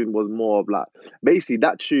that tune was more of like basically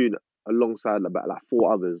that tune alongside about like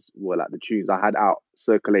 4 others were like the tunes I had out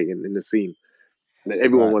circulating in the scene. And then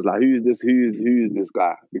everyone was like, who's this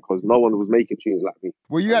guy? Because no one was making tunes like me.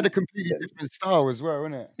 Well, you had a completely different style as well,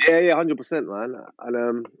 wasn't it? Yeah, 100%, man.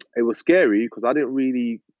 And it was scary because I didn't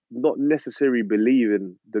really not necessarily believe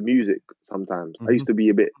in the music sometimes. I used to be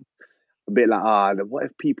a bit like, what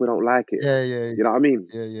if people don't like it? Yeah. You know what I mean?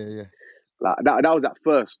 Yeah. Like that was at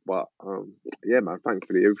first, but yeah, man.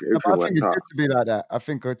 Thankfully, everything I think it's out. good to be like that. I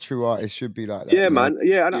think a true artist should be like that. Yeah, man.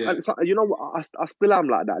 Yeah, and you know what? I still am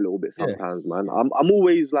like that a little bit sometimes, man. I'm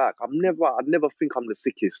always like I never think I'm the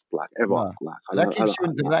sickest like ever. No. Like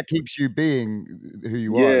that keeps you being who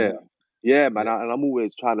you are. Yeah, man. And I'm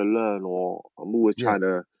always trying to learn, or I'm always trying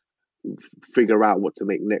to figure out what to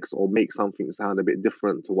make next, or make something sound a bit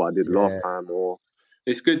different to what I did last time, or.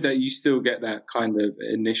 It's good that you still get that kind of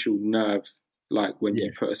initial nerve, like when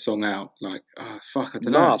you put a song out, like, fuck, I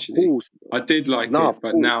don't know, actually. Of course. I did like it,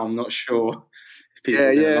 but now I'm not sure if people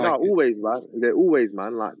like it. Always, man. They're always,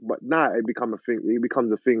 man. Like, but now it becomes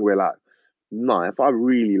a thing where, like, if I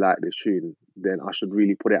really like this tune, then I should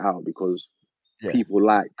really put it out because people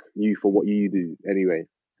like you for what you do anyway.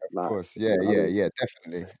 Of course,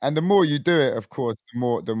 definitely. And the more you do it, of course,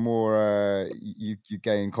 the more you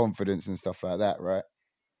gain confidence and stuff like that, right?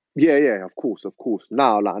 Yeah, of course.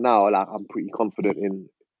 Now, I'm pretty confident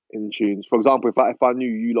in tunes. For example, if I knew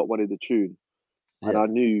you lot wanted the tune, and I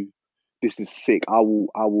knew this is sick, I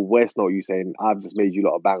will voice note you saying I've just made you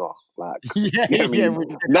lot a banger. Like,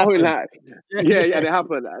 knowing that, and it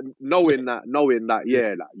happened, and knowing that, like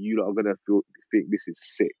you lot are gonna think this is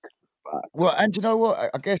sick. Well, and you know what?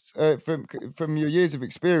 I guess from your years of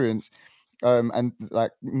experience, and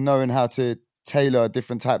like knowing how to tailor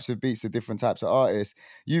different types of beats to different types of artists,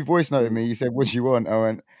 you voice noted me. You said, "What do you want?" I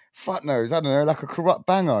went, "Fuck knows, I don't know, like a corrupt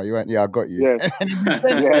banger." You went, "Yeah, I got you." Yeah, and you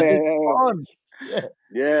said,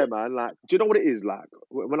 yeah, man. Like, do you know what it is? Like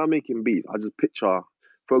when I'm making beats, I just picture,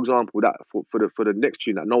 for example, that for the next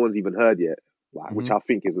tune that no one's even heard yet. Like, which I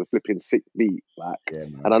think is a flipping sick beat. Like,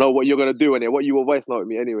 and I know what you're gonna do in it. What you were voice noting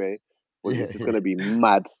me anyway. It's just gonna be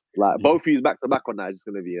mad. Like both of you back to back on that is just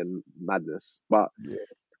gonna be a madness. But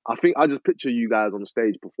I think I just picture you guys on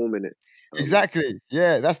stage performing it. Exactly.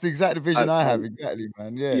 Yeah, that's the exact vision I have. Exactly,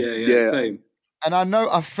 man. Yeah. Same. And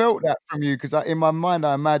I felt that from you because in my mind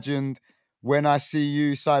I imagined when I see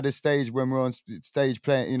you side of stage when we're on stage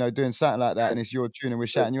playing, doing something like that, and it's your tune and we're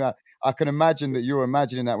shouting you out. I can imagine that you're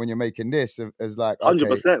imagining that when you're making this as like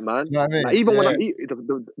 100%, man. You know what I mean? Like, even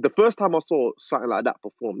when the first time I saw something like that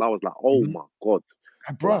performed, I was like, oh my god,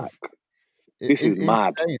 bro, this is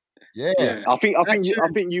mad. Insane. Yeah. I think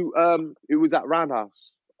you it was at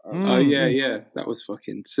Roundhouse. Oh yeah, that was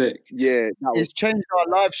fucking sick. Yeah, it's changed our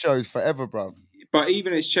live shows forever, bro. But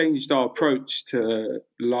even it's changed our approach to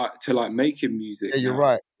making music. Yeah, you're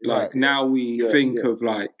right. Now we think of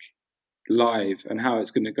like live and how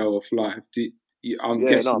it's going to go off live. I'm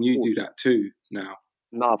guessing you do that too now.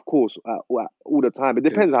 No, of course, all the time. It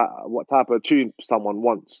depends on what type of tune someone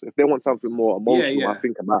wants. If they want something more emotional, I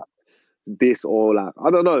think about this, or like I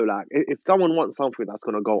don't know, like if someone wants something that's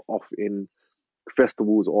gonna go off in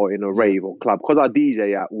festivals or in a rave or club, because I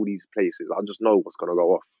DJ at all these places, I just know what's gonna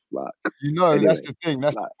go off. Like anyway, that's the thing.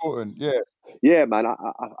 That's important. Yeah, man.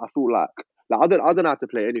 I feel like I don't know how to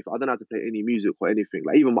play anything. I don't know how to play any music or anything.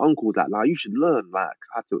 Like even my uncle was like, "Nah, you should learn like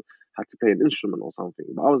how to play an instrument or something."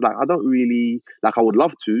 But I was like, I don't really like. I would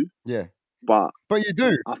love to. Yeah. But you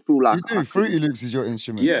do. I feel like you do. Fruity Loops is your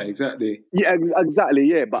instrument. Yeah, exactly. Yeah, exactly.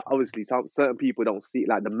 Yeah, but obviously, certain people don't see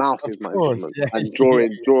like the mouse is my instrument, and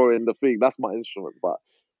drawing the thing, that's my instrument. But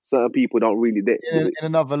certain people don't really. In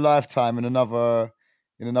another lifetime, in another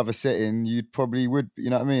in another setting, you probably would,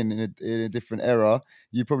 you know what I mean, in a different era,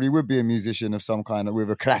 you probably would be a musician of some kind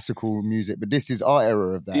with a classical music. But this is our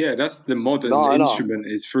era of that. Yeah, that's the modern instrument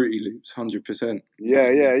is Fruity Loops, 100%. Yeah,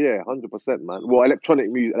 100%, man. Well,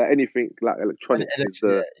 electronic music, like anything like electronic is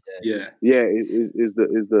the is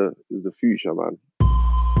the future, man.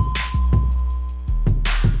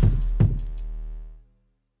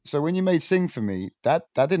 So when you made Sing For Me, that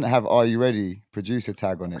didn't have Are You Ready producer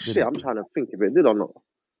tag on it, did it? I'm trying to think if it did or not.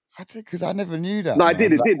 I did, because I never knew that. No,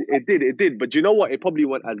 it did. But you know what? It probably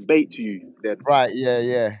went as bait to you then. Right,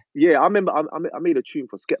 yeah. Yeah, I remember I made a tune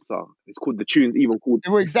for Skepta. It's called The Tune's Even Called.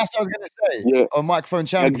 Well, that's what I was going to say. Yeah. On Microphone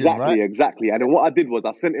Champion, right? Exactly. And then what I did was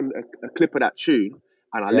I sent him a clip of that tune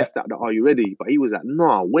and I left out the Are You Ready? But he was like,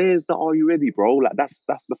 nah, where's the Are You Ready, bro? Like, that's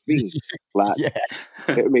the thing. Like,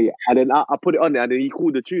 hit me. And then I put it on there and then he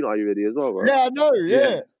called the tune Are You Ready as well, bro. Yeah, I know,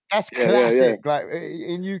 yeah. That's classic. Yeah. Like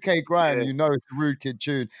in UK grime, you know it's a Rude Kid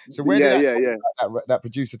tune. So where did that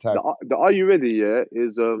producer tag? The Are You Ready?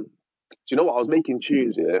 Is do you know what? I was making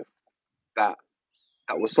tunes that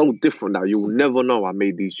was so different that you'll never know I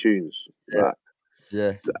made these tunes. Yeah.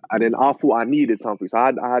 Right? So, and then I thought I needed something, so I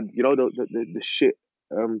had you know the shit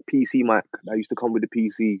PC mic that used to come with the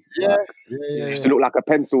PC. It used to look like a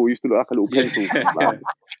pencil. It used to look like a little pencil.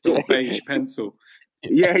 Little beige pencil.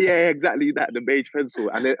 Yeah, exactly that, the beige pencil.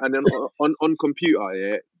 And then on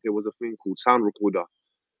computer, there was a thing called Sound Recorder.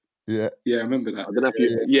 Yeah, I remember that. I don't know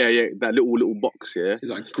if that little box, It's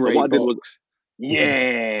like grey box.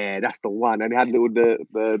 That's the one. And it had the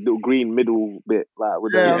little green middle bit, like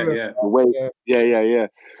with the way. Yeah.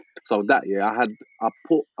 So that I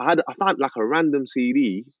found like a random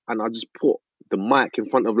CD and I just put the mic in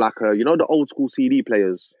front of like the old school CD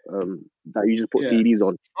players that you just put CDs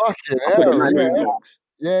on.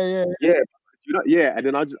 Yeah. And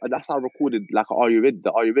then that's how I recorded like Are You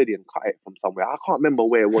Ready and cut it from somewhere. I can't remember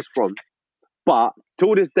where it was from, but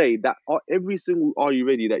till this day, that every single Are You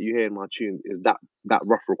Ready that you hear in my tune is that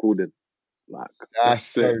rough recording. Like that's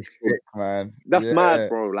so sick, man. That's mad,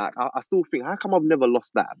 bro. Like I still think, how come I've never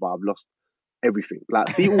lost that, but I've lost everything? Like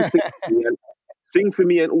see all Sing For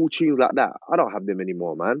Me and all tunes like that. I don't have them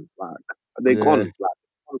anymore, man. Like they're gone.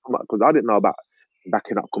 Like because I didn't know about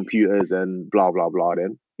backing up computers and blah blah blah.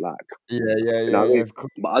 Then like you know what I mean?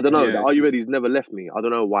 But I don't know. The Are You Ready's never left me. I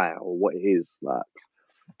don't know why or what it is. Like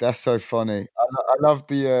that's so funny.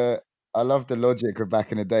 I love the logic of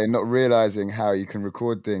back in the day, not realizing how you can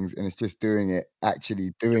record things and it's just doing it. Like, but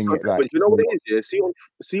you know what it is? Yeah,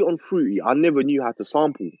 see on Fruity, I never knew how to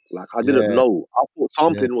sample. Like I didn't know. I thought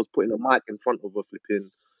sampling was putting a mic in front of a flipping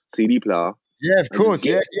CD player. Yeah, of course.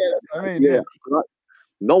 Yeah, that's what I mean.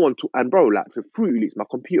 No one took, and bro, like for Fruity Loops, my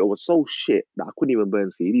computer was so shit that I couldn't even burn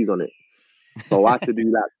CDs on it. So I had to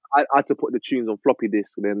do that. I had to put the tunes on floppy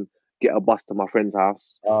disk and then get a bus to my friend's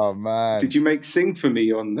house. Oh man! Did you make Sing For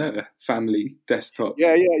Me on the family desktop? Yeah.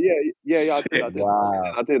 I did.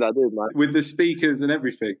 Wow. I did, man. With the speakers and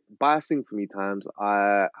everything. By Sing For Me times,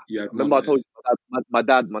 I remember I told you my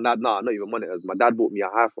dad. No, not even monitors. My dad bought me a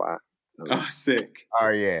hi-fi. Oh, sick! Oh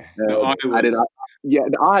yeah.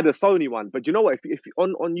 I had a Sony one, but you know what? If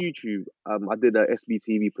on YouTube, I did a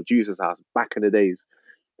SBTV producer's house back in the days,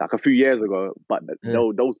 like a few years ago. But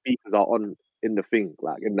those speakers are on in the thing,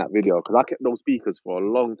 like in that video, because I kept those speakers for a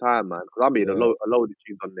long time, man. Because I made a load of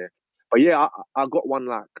tunes on there. But yeah, I got one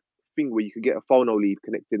like thing where you could get a phono lead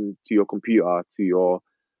connecting to your computer to your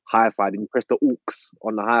hi-fi. Then you press the aux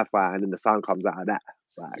on the hi-fi, and then the sound comes out of that.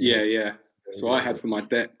 Like, yeah. That's what I had for my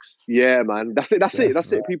decks. Yeah, man. That's it.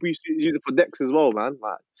 People used to use it for decks as well, man.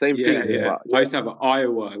 Like same thing. Yeah. I used to have an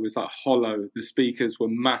Iowa. It was like hollow. The speakers were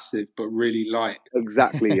massive but really light.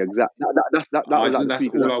 Exactly. That's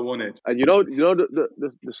all I wanted. And you know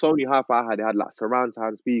the Sony hi-fi I had like surround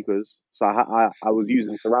sound speakers. So I was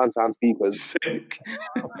using surround sound speakers. Sick.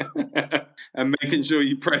 And making sure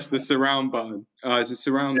you press the surround button. Is it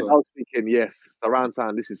surround? I was thinking, yes, surround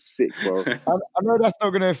sound. This is sick, bro. I know that's not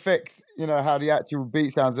going to affect how the actual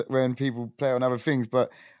beat sounds when people play on other things, but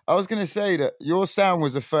I was going to say that your sound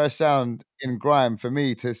was the first sound in grime for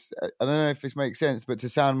me to. I don't know if this makes sense, but to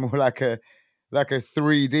sound more like a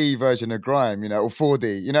 3D version of grime, or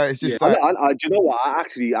 4D. It's just like. Do you know what?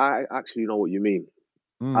 I actually know what you mean.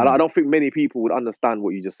 I don't think many people would understand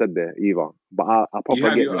what you just said there either. But I probably you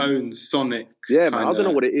have your own sonic. Yeah, man. I don't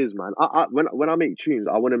know what it is, man. When I make tunes,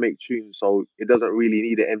 I want to make tunes so it doesn't really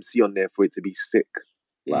need an MC on there for it to be sick.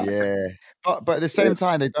 Like, yeah, but at the same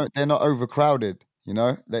time, they're not overcrowded.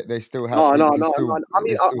 They still have. No. I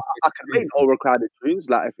mean, I can make overcrowded tunes.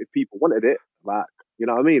 Like if people wanted it, like You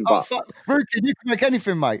know what I mean? Oh, fuck. Rookie, you can make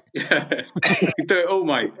anything, mate. Yeah. You do it all,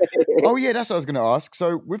 mate. Oh, yeah, that's what I was going to ask.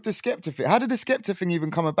 So with the Skepta thing, how did the Skepta thing even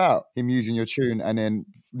come about? Him using your tune and then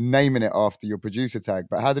naming it after your producer tag.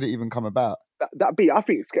 But how did it even come about? That beat, I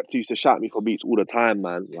think Skepta used to shout me for beats all the time,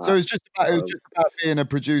 man. Like, so it's just about being a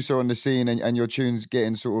producer on the scene and your tunes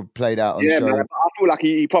getting sort of played out on show. Man, I feel like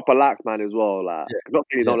he proper likes, man, as well. Like, I'm not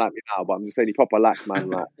saying he don't like me now, but I'm just saying he proper likes,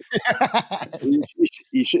 man. Like,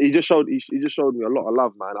 he just showed me a lot of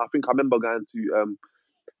love, man. I think I remember going to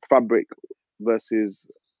Fabric versus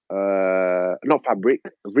not Fabric,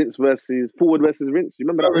 Rinse versus Forward versus Rinse. You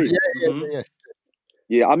remember that?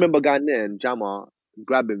 Yeah. I remember going there and Jammer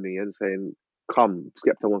grabbing me and saying, "Come,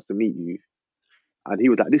 Skepta wants to meet you." And he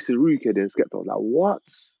was like, "This is Ruke." And Skepta was like, "What?"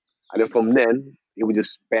 And then from then, it was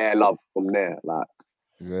just bare love from there. Like,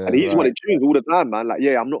 and he just wanted tunes all the time, man. Like,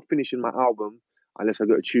 I'm not finishing my album unless I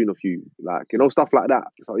get a tune of you. Like, stuff like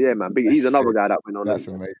that. So yeah, man, he's another guy that went on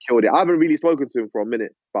and killed it. I haven't really spoken to him for a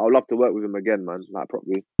minute, but I'd love to work with him again, man. Like,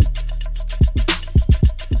 properly.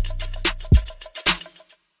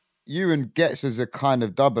 You and Ghetts as a kind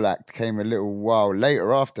of double act came a little while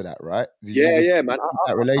later after that, right? Man.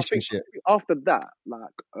 That relationship. I think after that,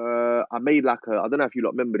 like, I made like I don't know if you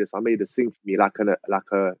lot remember this. I made a Sing For Me like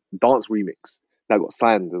a dance remix that got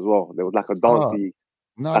signed as well. There was like a dancey,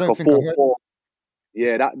 I don't think I heard that.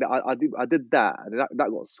 Yeah, I did that, and that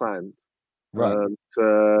got signed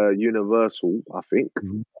to Universal, I think.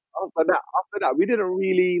 Mm-hmm. After that, we didn't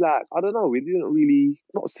really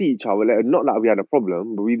not see each other. Not that we had a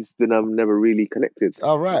problem, but we just never really connected.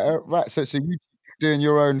 Oh, right. So you doing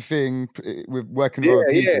your own thing with working with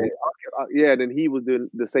other people. Yeah, then he was doing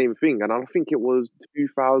the same thing, and I think it was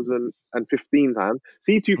 2015 time.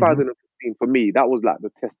 See, 2015 for me, that was like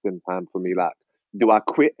the testing time for me. Like, do I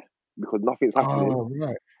quit because nothing's happening,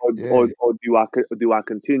 or do I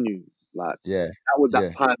continue? Like, that was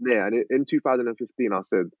that time there. And in 2015, I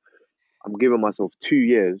said, I'm giving myself 2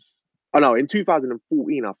 years. Oh no, in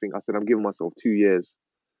 2014, I think I said I'm giving myself 2 years.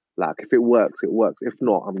 Like, if it works, it works. If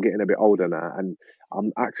not, I'm getting a bit older now, and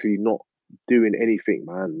I'm actually not doing anything,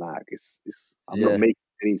 man. Like, I'm not making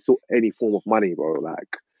any form of money, bro.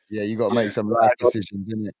 Like, you got to make some life decisions,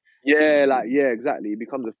 isn't it? Yeah, exactly. It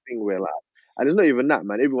becomes a thing where, like, and it's not even that,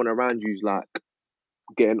 man. Everyone around you's like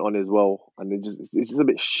getting on as well, and it's just a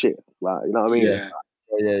bit shit. Like, you know what I mean?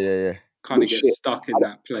 Yeah. Kind of get stuck in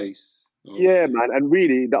that place. Yeah, man. And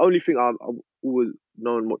really, the only thing I've always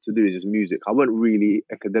known what to do is just music. I wasn't really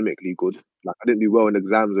academically good. Like, I didn't do well in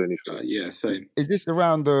exams or anything. Same. Is this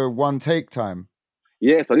around the One Take time?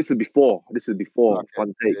 Yeah, so this is before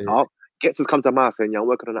One Take. So Ghetts has come to my house saying, I'm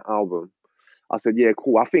working on an album. I said, yeah,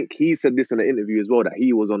 cool. I think he said this in an interview as well, that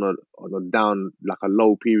he was on a down, like a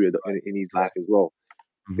low period in his life as well.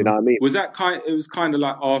 Mm-hmm. You know what I mean? Was that it was kind of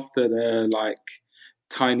like after the, like,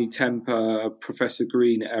 Tiny Temper, Professor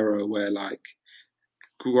Green era, where, like,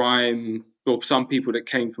 grime, or some people that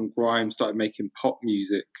came from grime started making pop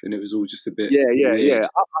music, and it was all just a bit weird.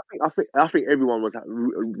 I think everyone was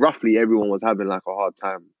roughly everyone was having like a hard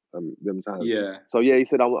time them times. Yeah. So yeah, he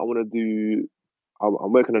said I want to do.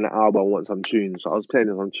 I'm working on an album. I want some tunes. So I was playing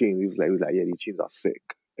some tunes. He was like, yeah, these tunes are sick.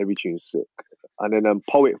 Every tune's sick. And then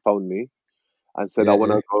Poet phoned me and said, I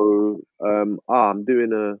want to go. I'm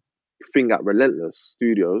doing a thing at Relentless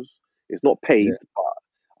Studios. It's not paid, but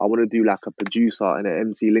I want to do like a producer and an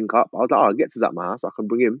MC link up. I was like, Ghetts is at my house. I can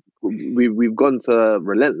bring him. We've gone to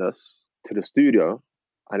Relentless, to the studio,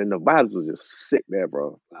 and then the vibes was just sick there,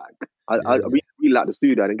 bro. Like, we really like the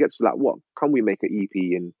studio, and Ghetts was like, what? Can we make an EP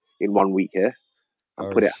in 1 week here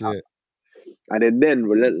and put it out? And then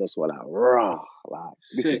Relentless were like, rah, like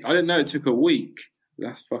sick. I didn't know it took a week.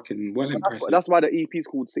 That's fucking impressive. That's why the EP is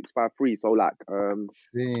called 653. So like,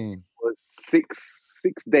 was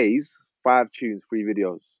 6 days, 5 tunes, 3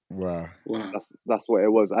 videos. Wow. That's what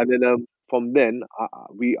it was. And then from then, I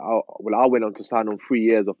went on to sign on 3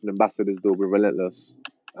 years of an ambassador's deal with Relentless,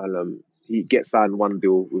 and he gets signed 1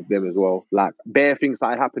 deal with them as well. Like, bare things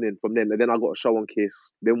started happening from then. And then I got a show on Kiss.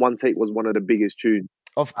 Then One Take was one of the biggest tunes.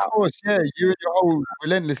 Of course, yeah. You and your whole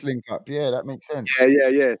Relentless link up. Yeah, that makes sense.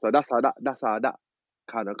 Yeah. So that's how that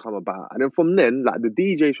kind of come about. And then from then, like, the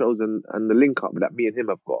DJ shows and the link up that me and him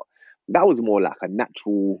have got, that was more like a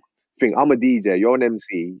natural thing. I'm a DJ, you're an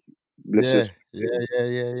MC. Yeah.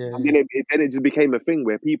 And then it just became a thing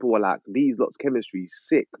where people were like, these lots of chemistry is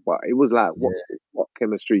sick. But it was like, what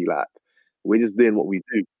chemistry? Like, we're just doing what we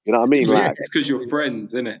do. You know what I mean? Like, it's because you're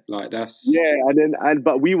friends, isn't it? Like, that's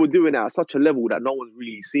but we were doing it at such a level that no one's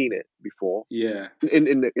really seen it before. Yeah. In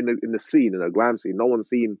the scene, in the grime scene, no one's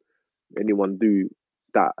seen anyone do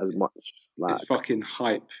that as much. Like, it's fucking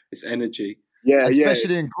hype. It's energy. Yeah,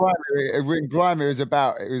 especially in Grime, it was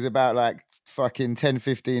about like fucking 10,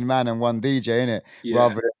 15 man and one DJ, innit? Yeah.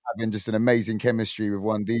 Rather than having just an amazing chemistry with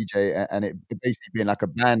one DJ and it basically being like a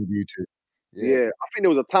band of you two. Yeah, I think there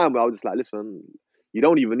was a time where I was just like, listen, you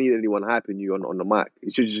don't even need anyone hyping you on the mic.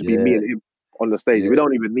 It should just be me and him on the stage. We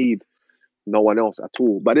don't even need no one else at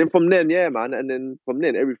all. But then from then, yeah, man, and then from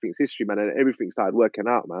then everything's history, man, and everything started working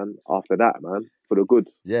out, man. After that, man, for the good.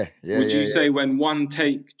 Yeah. Would you say when One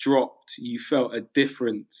Take dropped, you felt a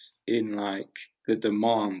difference in like the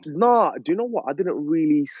demand? Nah, do you know what? I didn't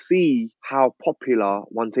really see how popular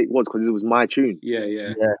One Take was because it was my tune.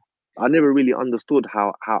 Yeah. I never really understood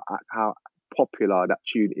how popular that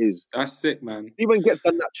tune is. That's sick, man. Even Gets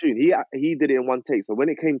done that tune. He did it in one take. So when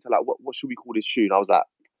it came to like what should we call this tune, I was like,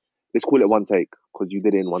 let's call it One Take because you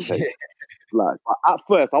did it in one take. Like at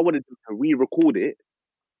first, I wanted to re-record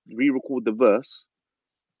the verse,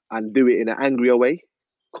 and do it in an angrier way.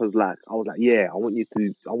 Because like I was like, yeah, I want you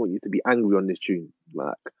to be angry on this tune.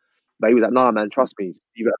 Like, but he was like, nah, man, trust me,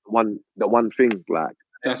 you got the one thing. Like,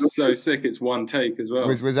 that's so sick. It's One Take as well.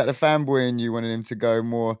 Was that the fanboy in you wanted him to go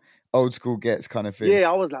more old school Gets kind of thing? Yeah,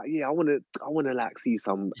 I was like, yeah, I want to like see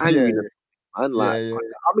some angriness. And like,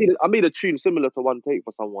 I made a tune similar to One Take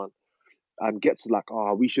for someone, and Gets was like,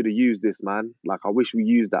 oh, we should have used this, man. Like, I wish we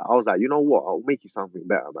used that. I was like, you know what? I'll make you something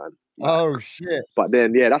better, man. Like, oh shit! But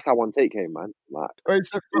then, yeah, that's how One Take came, man. Like, wait,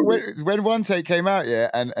 so when One Take came out, yeah,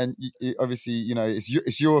 and you, obviously, you know,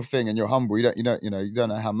 it's your thing, and you're humble. You don't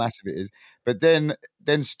know how massive it is. But then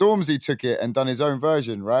Stormzy took it and done his own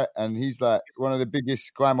version, right? And he's like one of the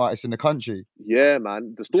biggest grime artists in the country. Yeah,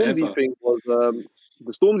 man. The Stormzy thing was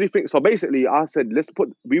the Stormzy thing. So basically, I said, let's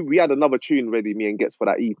put. We had another tune ready, me and Gets, for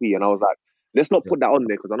that EP, and I was like, let's not put that on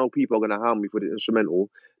there because I know people are gonna hound me for the instrumental.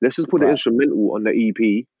 Let's just put the instrumental on the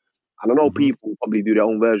EP. And I know people probably do their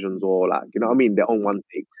own versions or like, you know what I mean, their own one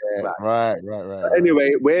take. Yeah, like. Right. So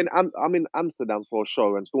anyway, I'm in Amsterdam for a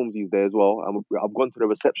show and Stormzy's there as well. And I've gone to the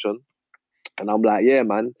reception and I'm like, yeah,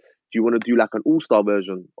 man, do you want to do like an all-star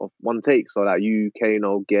version of One Take? So like you,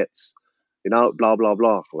 Kano, Gets, you know, blah, blah,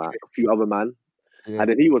 blah, like a few other man. Yeah. And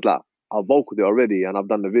then he was like, I've vocaled it already and I've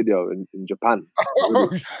done the video in Japan. Oh,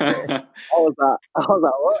 I was like,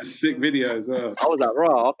 what? It's a sick video as well. I was like,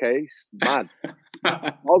 right, okay, mad.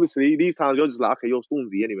 Obviously, these times you're just like, okay, you're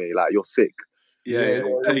Stormzy anyway, like you're sick. Yeah,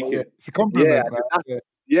 take it. It's a compliment, man.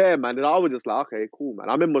 Yeah, man. And I was just like, okay, cool, man.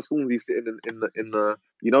 I remember Stormzy sitting in the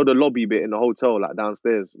you know, the lobby bit in the hotel, like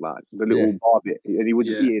downstairs, like the little bar bit, and he was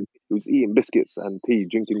just eating biscuits and tea,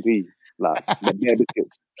 drinking tea, like the bare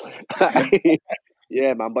biscuits.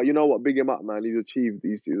 Yeah, man. But you know what? Big him up, man. He's achieved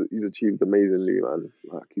amazingly, man.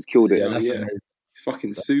 Like he's killed it. Yeah. He's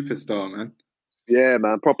fucking superstar, man. Yeah,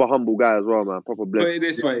 man. Proper humble guy as well, man. Proper blessed. Put it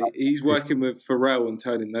this way, he's working with Pharrell and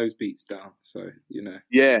turning those beats down. So, you know.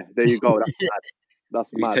 Yeah, there you go. That's mad. That's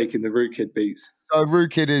he's mad. taking the Root Kid beats. So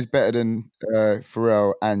Root Kid is better than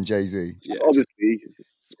Pharrell and Jay-Z. Yeah. Obviously,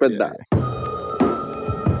 spread that.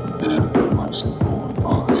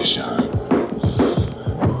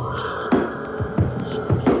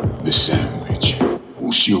 The sandwich.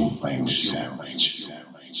 What's your favorite sandwich?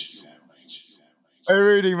 Hey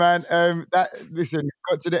Rudy, man. Listen,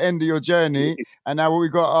 got to the end of your journey, and now what we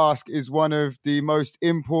got to ask is one of the most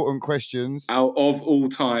important questions out of all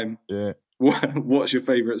time. Yeah. What's your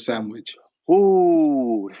favorite sandwich?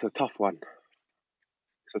 Ooh, it's a tough one.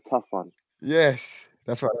 Yes,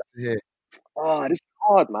 that's what I like to hear. Ah, this is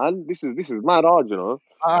hard, man. This is mad hard, you know.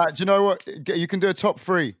 Do you know what? You can do a top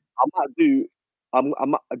three. I'm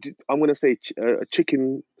gonna say a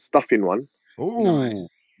chicken stuffing one. Ooh,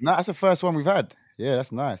 nice. No, that's the first one we've had. Yeah,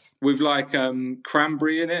 that's nice. With like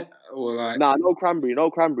cranberry in it, or like no cranberry.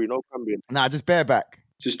 Nah, just bareback.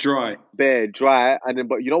 Just dry, and then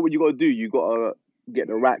but you know what you gotta do? You gotta get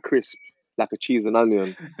the right crisp, like a cheese and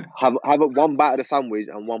onion. have one bite of the sandwich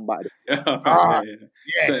and one bite of the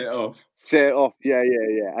yes. Set it off. Yeah.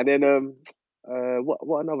 And then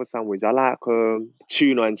what another sandwich? I like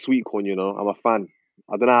tuna and sweet corn. You know, I'm a fan.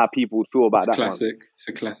 I don't know how people would feel about that. Classic. One. It's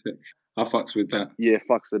a classic. I fucks with that. Yeah,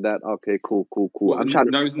 fucks with that. Okay, cool. What, I'm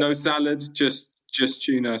trying no salad, just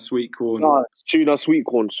tuna, sweet corn. No, tuna, sweet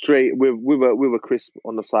corn, straight with a crisp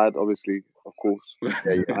on the side, obviously, of course.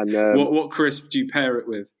 And what crisp do you pair it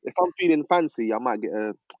with? If I'm feeling fancy, I might get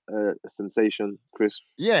a sensation crisp.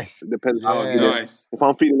 Yes, it depends. Yeah. Nice. If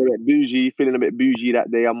I'm feeling a bit bougie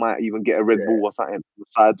that day, I might even get a Red Bull or something on the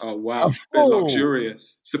side. Oh wow, a bit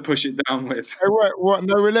luxurious to push it down with. Hey, what?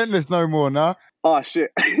 No relentless no more, nah. Oh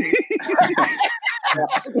shit.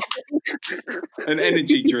 An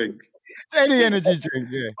energy drink. Any energy drink,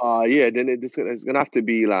 yeah. Yeah. Then it's gonna have to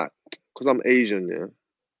be like, because I'm Asian, yeah.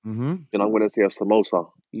 Mm-hmm. Then I'm gonna say a samosa.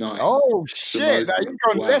 Nice. Oh shit! Now you've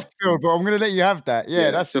gone left field, but I'm going to let you have that.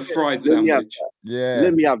 Yeah, that's the fried sandwich. Yeah.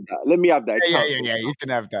 Let me have that. Yeah. You can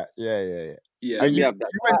have that. Yeah. Let me You have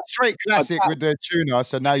that. went straight classic with the tuna,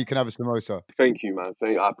 so now you can have a samosa. Thank you, man.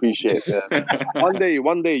 I appreciate it.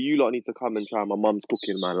 One day, you lot need to come and try my mum's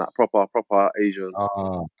cooking, man. Like proper Asian.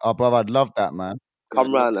 Oh, brother, I'd love that, man.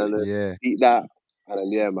 Come round and eat that,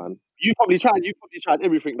 and then man. You probably tried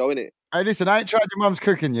everything though, innit? Hey, listen, I ain't tried your mum's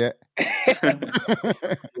cooking yet. I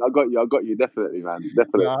got you, definitely, man.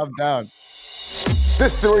 Definitely. No, I'm down. The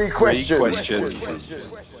three questions.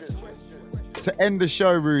 To end the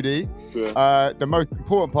show, Rudy, the most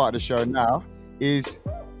important part of the show now is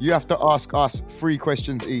you have to ask us 3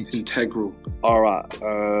 questions each. Integral. All right.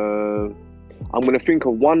 I'm going to think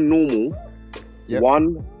of one normal,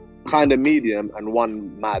 one kind of medium, and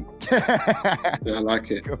one mad. Yeah, I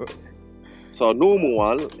like it. Cool. So a normal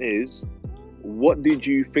one is, what did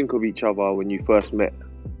you think of each other when you first met?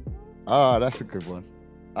 Oh, that's a good one.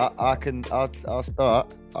 I'll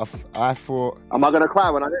start. I thought. Am I gonna cry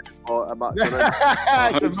when I get? Or am I gonna...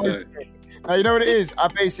 You know what it is? I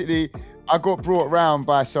got brought round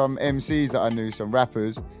by some MCs that I knew, some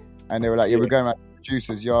rappers, and they were like, "Yeah, we're going around the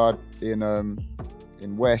producer's yard in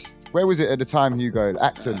West. Where was it at the time, Hugo?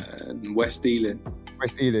 Acton. West Ealing.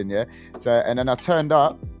 West Ealing, yeah. So, and then I turned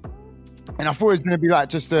up, and I thought it was gonna be like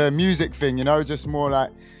just a music thing, you know, just more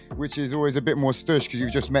like. Which is always a bit more stush because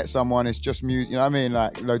you've just met someone, it's just music, you know what I mean?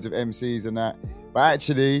 Like loads of MCs and that. But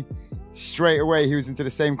actually, straight away, he was into the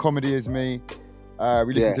same comedy as me.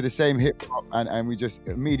 We listened to the same hip hop and we just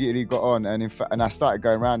immediately got on. And in fact, I started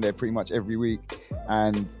going around there pretty much every week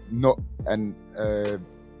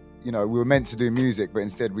you know, we were meant to do music, but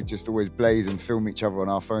instead we just always blaze and film each other on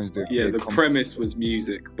our phones. The premise was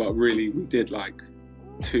music, but really we did like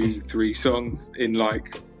 2-3 songs in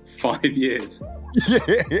like 5 years.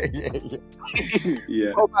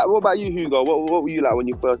 Yeah. What about you, Hugo? What were you like when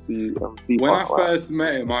you first see? When I first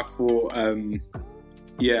met him, I thought, I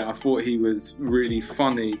thought he was really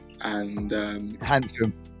funny and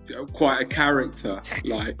handsome, quite a character.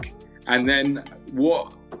 Like, and then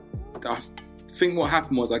what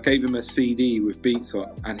happened was I gave him a CD with beats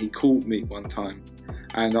on, and he called me one time,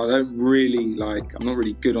 and I'm not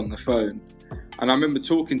really good on the phone. And I remember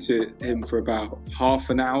talking to him for about half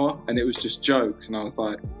an hour, and it was just jokes. And I was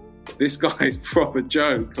like, this guy's proper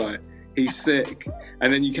joke. Like, he's sick.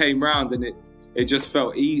 And then you came round, and it just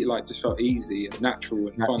felt easy and natural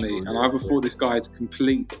and funny. And I either thought this guy's a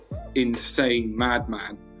complete insane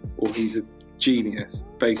madman, or he's a genius,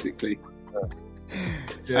 basically.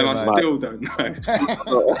 Yeah, and I still don't know.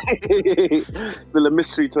 Still a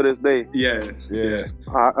mystery to this day. Yeah.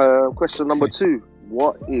 Question number 2.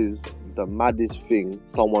 What is the maddest thing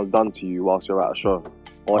someone's done to you whilst you're at a show?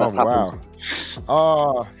 Or that's happened?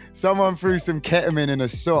 Wow. Someone threw some ketamine in a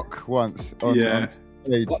sock once on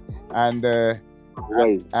stage. And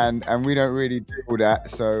we don't really do all that.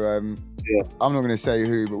 So I'm not going to say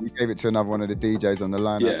who, but we gave it to another one of the DJs on the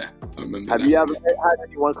lineup. Yeah, I remember. Have you ever had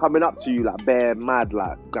anyone coming up to you like bare mad,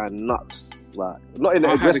 like going nuts? Like, not in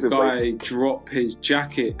an aggressive way. I had a guy drop his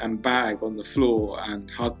jacket and bag on the floor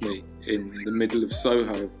and hug me in the middle of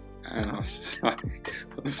Soho. And I was just like,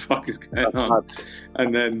 what the fuck is going on?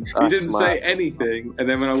 And then he didn't say anything. And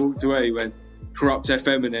then when I walked away, he went, Corrupt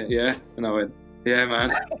FM in it, yeah? And I went, yeah,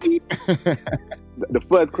 man. The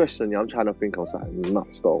third question, I'm trying to think of something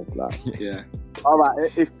nuts though. Like, yeah. All right,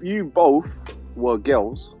 if you both were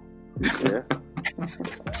girls, who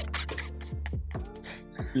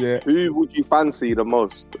would you fancy the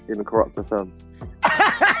most in Corrupt FM?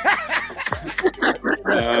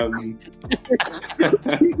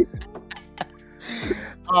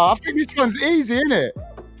 I think this one's easy, isn't it?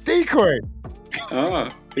 Decoy.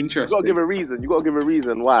 Interesting. You gotta give a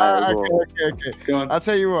reason why. Okay. Go on. I'll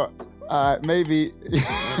tell you what. Maybe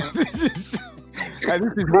this is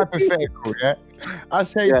hypothetical. Yeah, I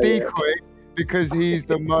say Decoy because he's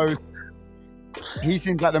the most. He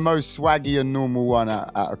seems like the most swaggy and normal one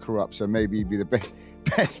out of Corrupt, so maybe he'd be the best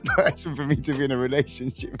person for me to be in a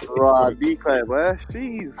relationship with. Right, Decoy, man.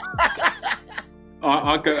 Jeez.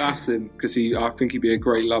 I'd go Asim because I think he'd be a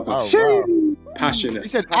great lover. Oh, wow. Passionate. You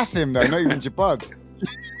said Asim though, not even Jabad.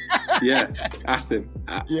 Yeah, Asim.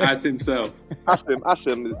 As himself.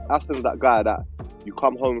 Asim's that guy that you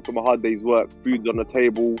come home from a hard day's work, food's on the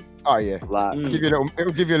table. Oh yeah, like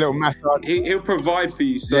it'll give you a little massage. He'll provide for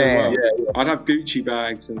you so well. Yeah. I'd have Gucci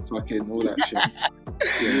bags and fucking all that shit.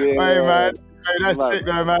 Hey man, that's sick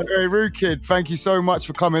though, man. Hey Rukid, thank you so much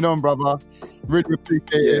for coming on, brother. Really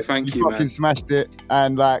appreciate it. Thank you, fucking man. Smashed it,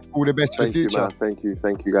 and like all the best for the future. Thank you,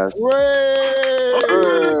 guys. Way!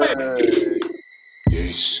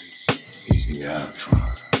 This is the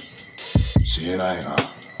outro. later.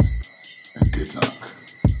 And good luck.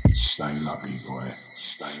 Stay lucky, boy.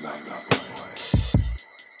 Stay lucky, boy.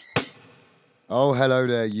 Oh, hello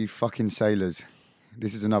there, you fucking sailors.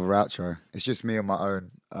 This is another outro. It's just me on my own.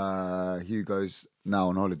 Hugo's now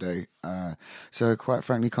on holiday. So quite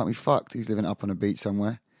frankly, can't be fucked. He's living up on a beach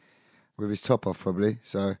somewhere. With his top off, probably.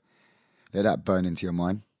 So let that burn into your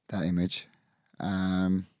mind, that image.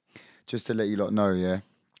 Just to let you lot know, yeah,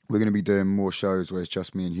 we're going to be doing more shows where it's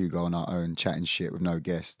just me and Hugo on our own, chatting shit with no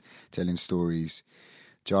guest, telling stories,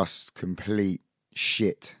 just complete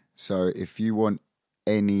shit. So if you want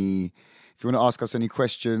to ask us any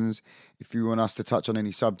questions, if you want us to touch on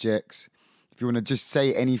any subjects, if you want to just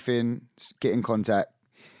say anything, get in contact,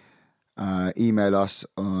 email us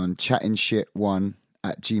on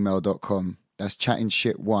chattingshit1@gmail.com. That's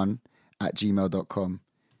chattingshit1@gmail.com.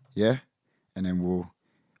 Yeah? And then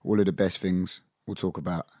all of the best things we'll talk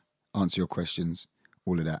about, answer your questions,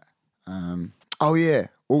 all of that. Oh yeah,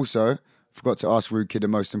 also, forgot to ask Rude Kid the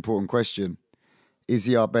most important question. Is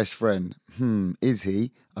he our best friend? Is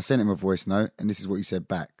he? I sent him a voice note, and this is what he said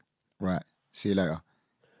back. Right, see you later.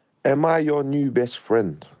 Am I your new best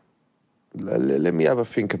friend? Let me have a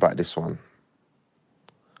think about this one.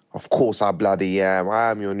 Of course I bloody am.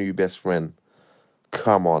 I am your new best friend.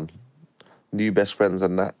 Come on. New best friends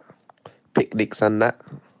and that. Picnics and that.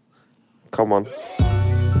 Come on.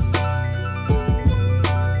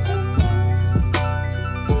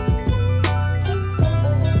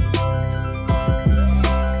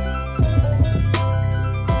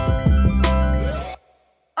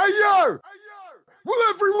 Hey yo! Will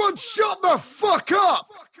everyone shut the fuck up?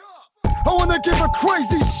 I want to give a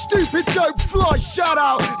crazy, stupid, dope fly shout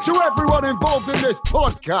out to everyone involved in this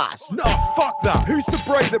podcast. No, fuck that. Who's the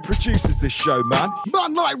brain that produces this show, man?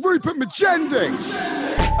 Man like Rupert Magending.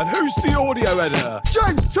 And who's the audio editor?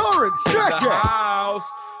 James Torrance, check in the it. House.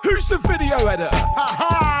 Who's the video editor?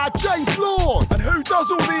 Ha James Lord. And who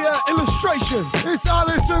does all the illustrations? It's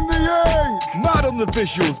Alison the Ink. Mad on the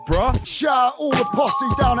visuals, bruh. Shout out all the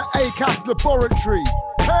posse down at ACAST Laboratory.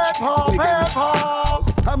 Hip hop, hip hop.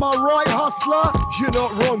 Am I right, hustler? You're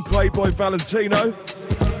not wrong, Playboy Valentino.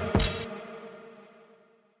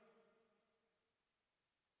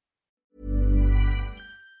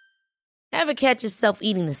 Ever catch yourself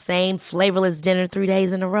eating the same flavorless dinner 3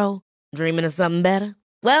 days in a row? Dreaming of something better?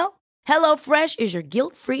 Well, HelloFresh is your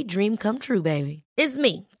guilt-free dream come true, baby. It's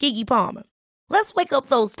me, Keke Palmer. Let's wake up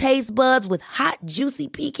those taste buds with hot, juicy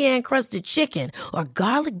pecan-crusted chicken or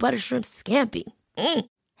garlic butter shrimp scampi.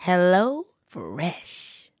 Hello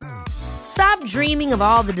Fresh. Stop dreaming of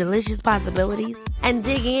all the delicious possibilities and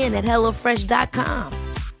dig in at HelloFresh.com.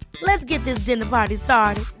 Let's get this dinner party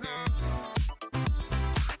started.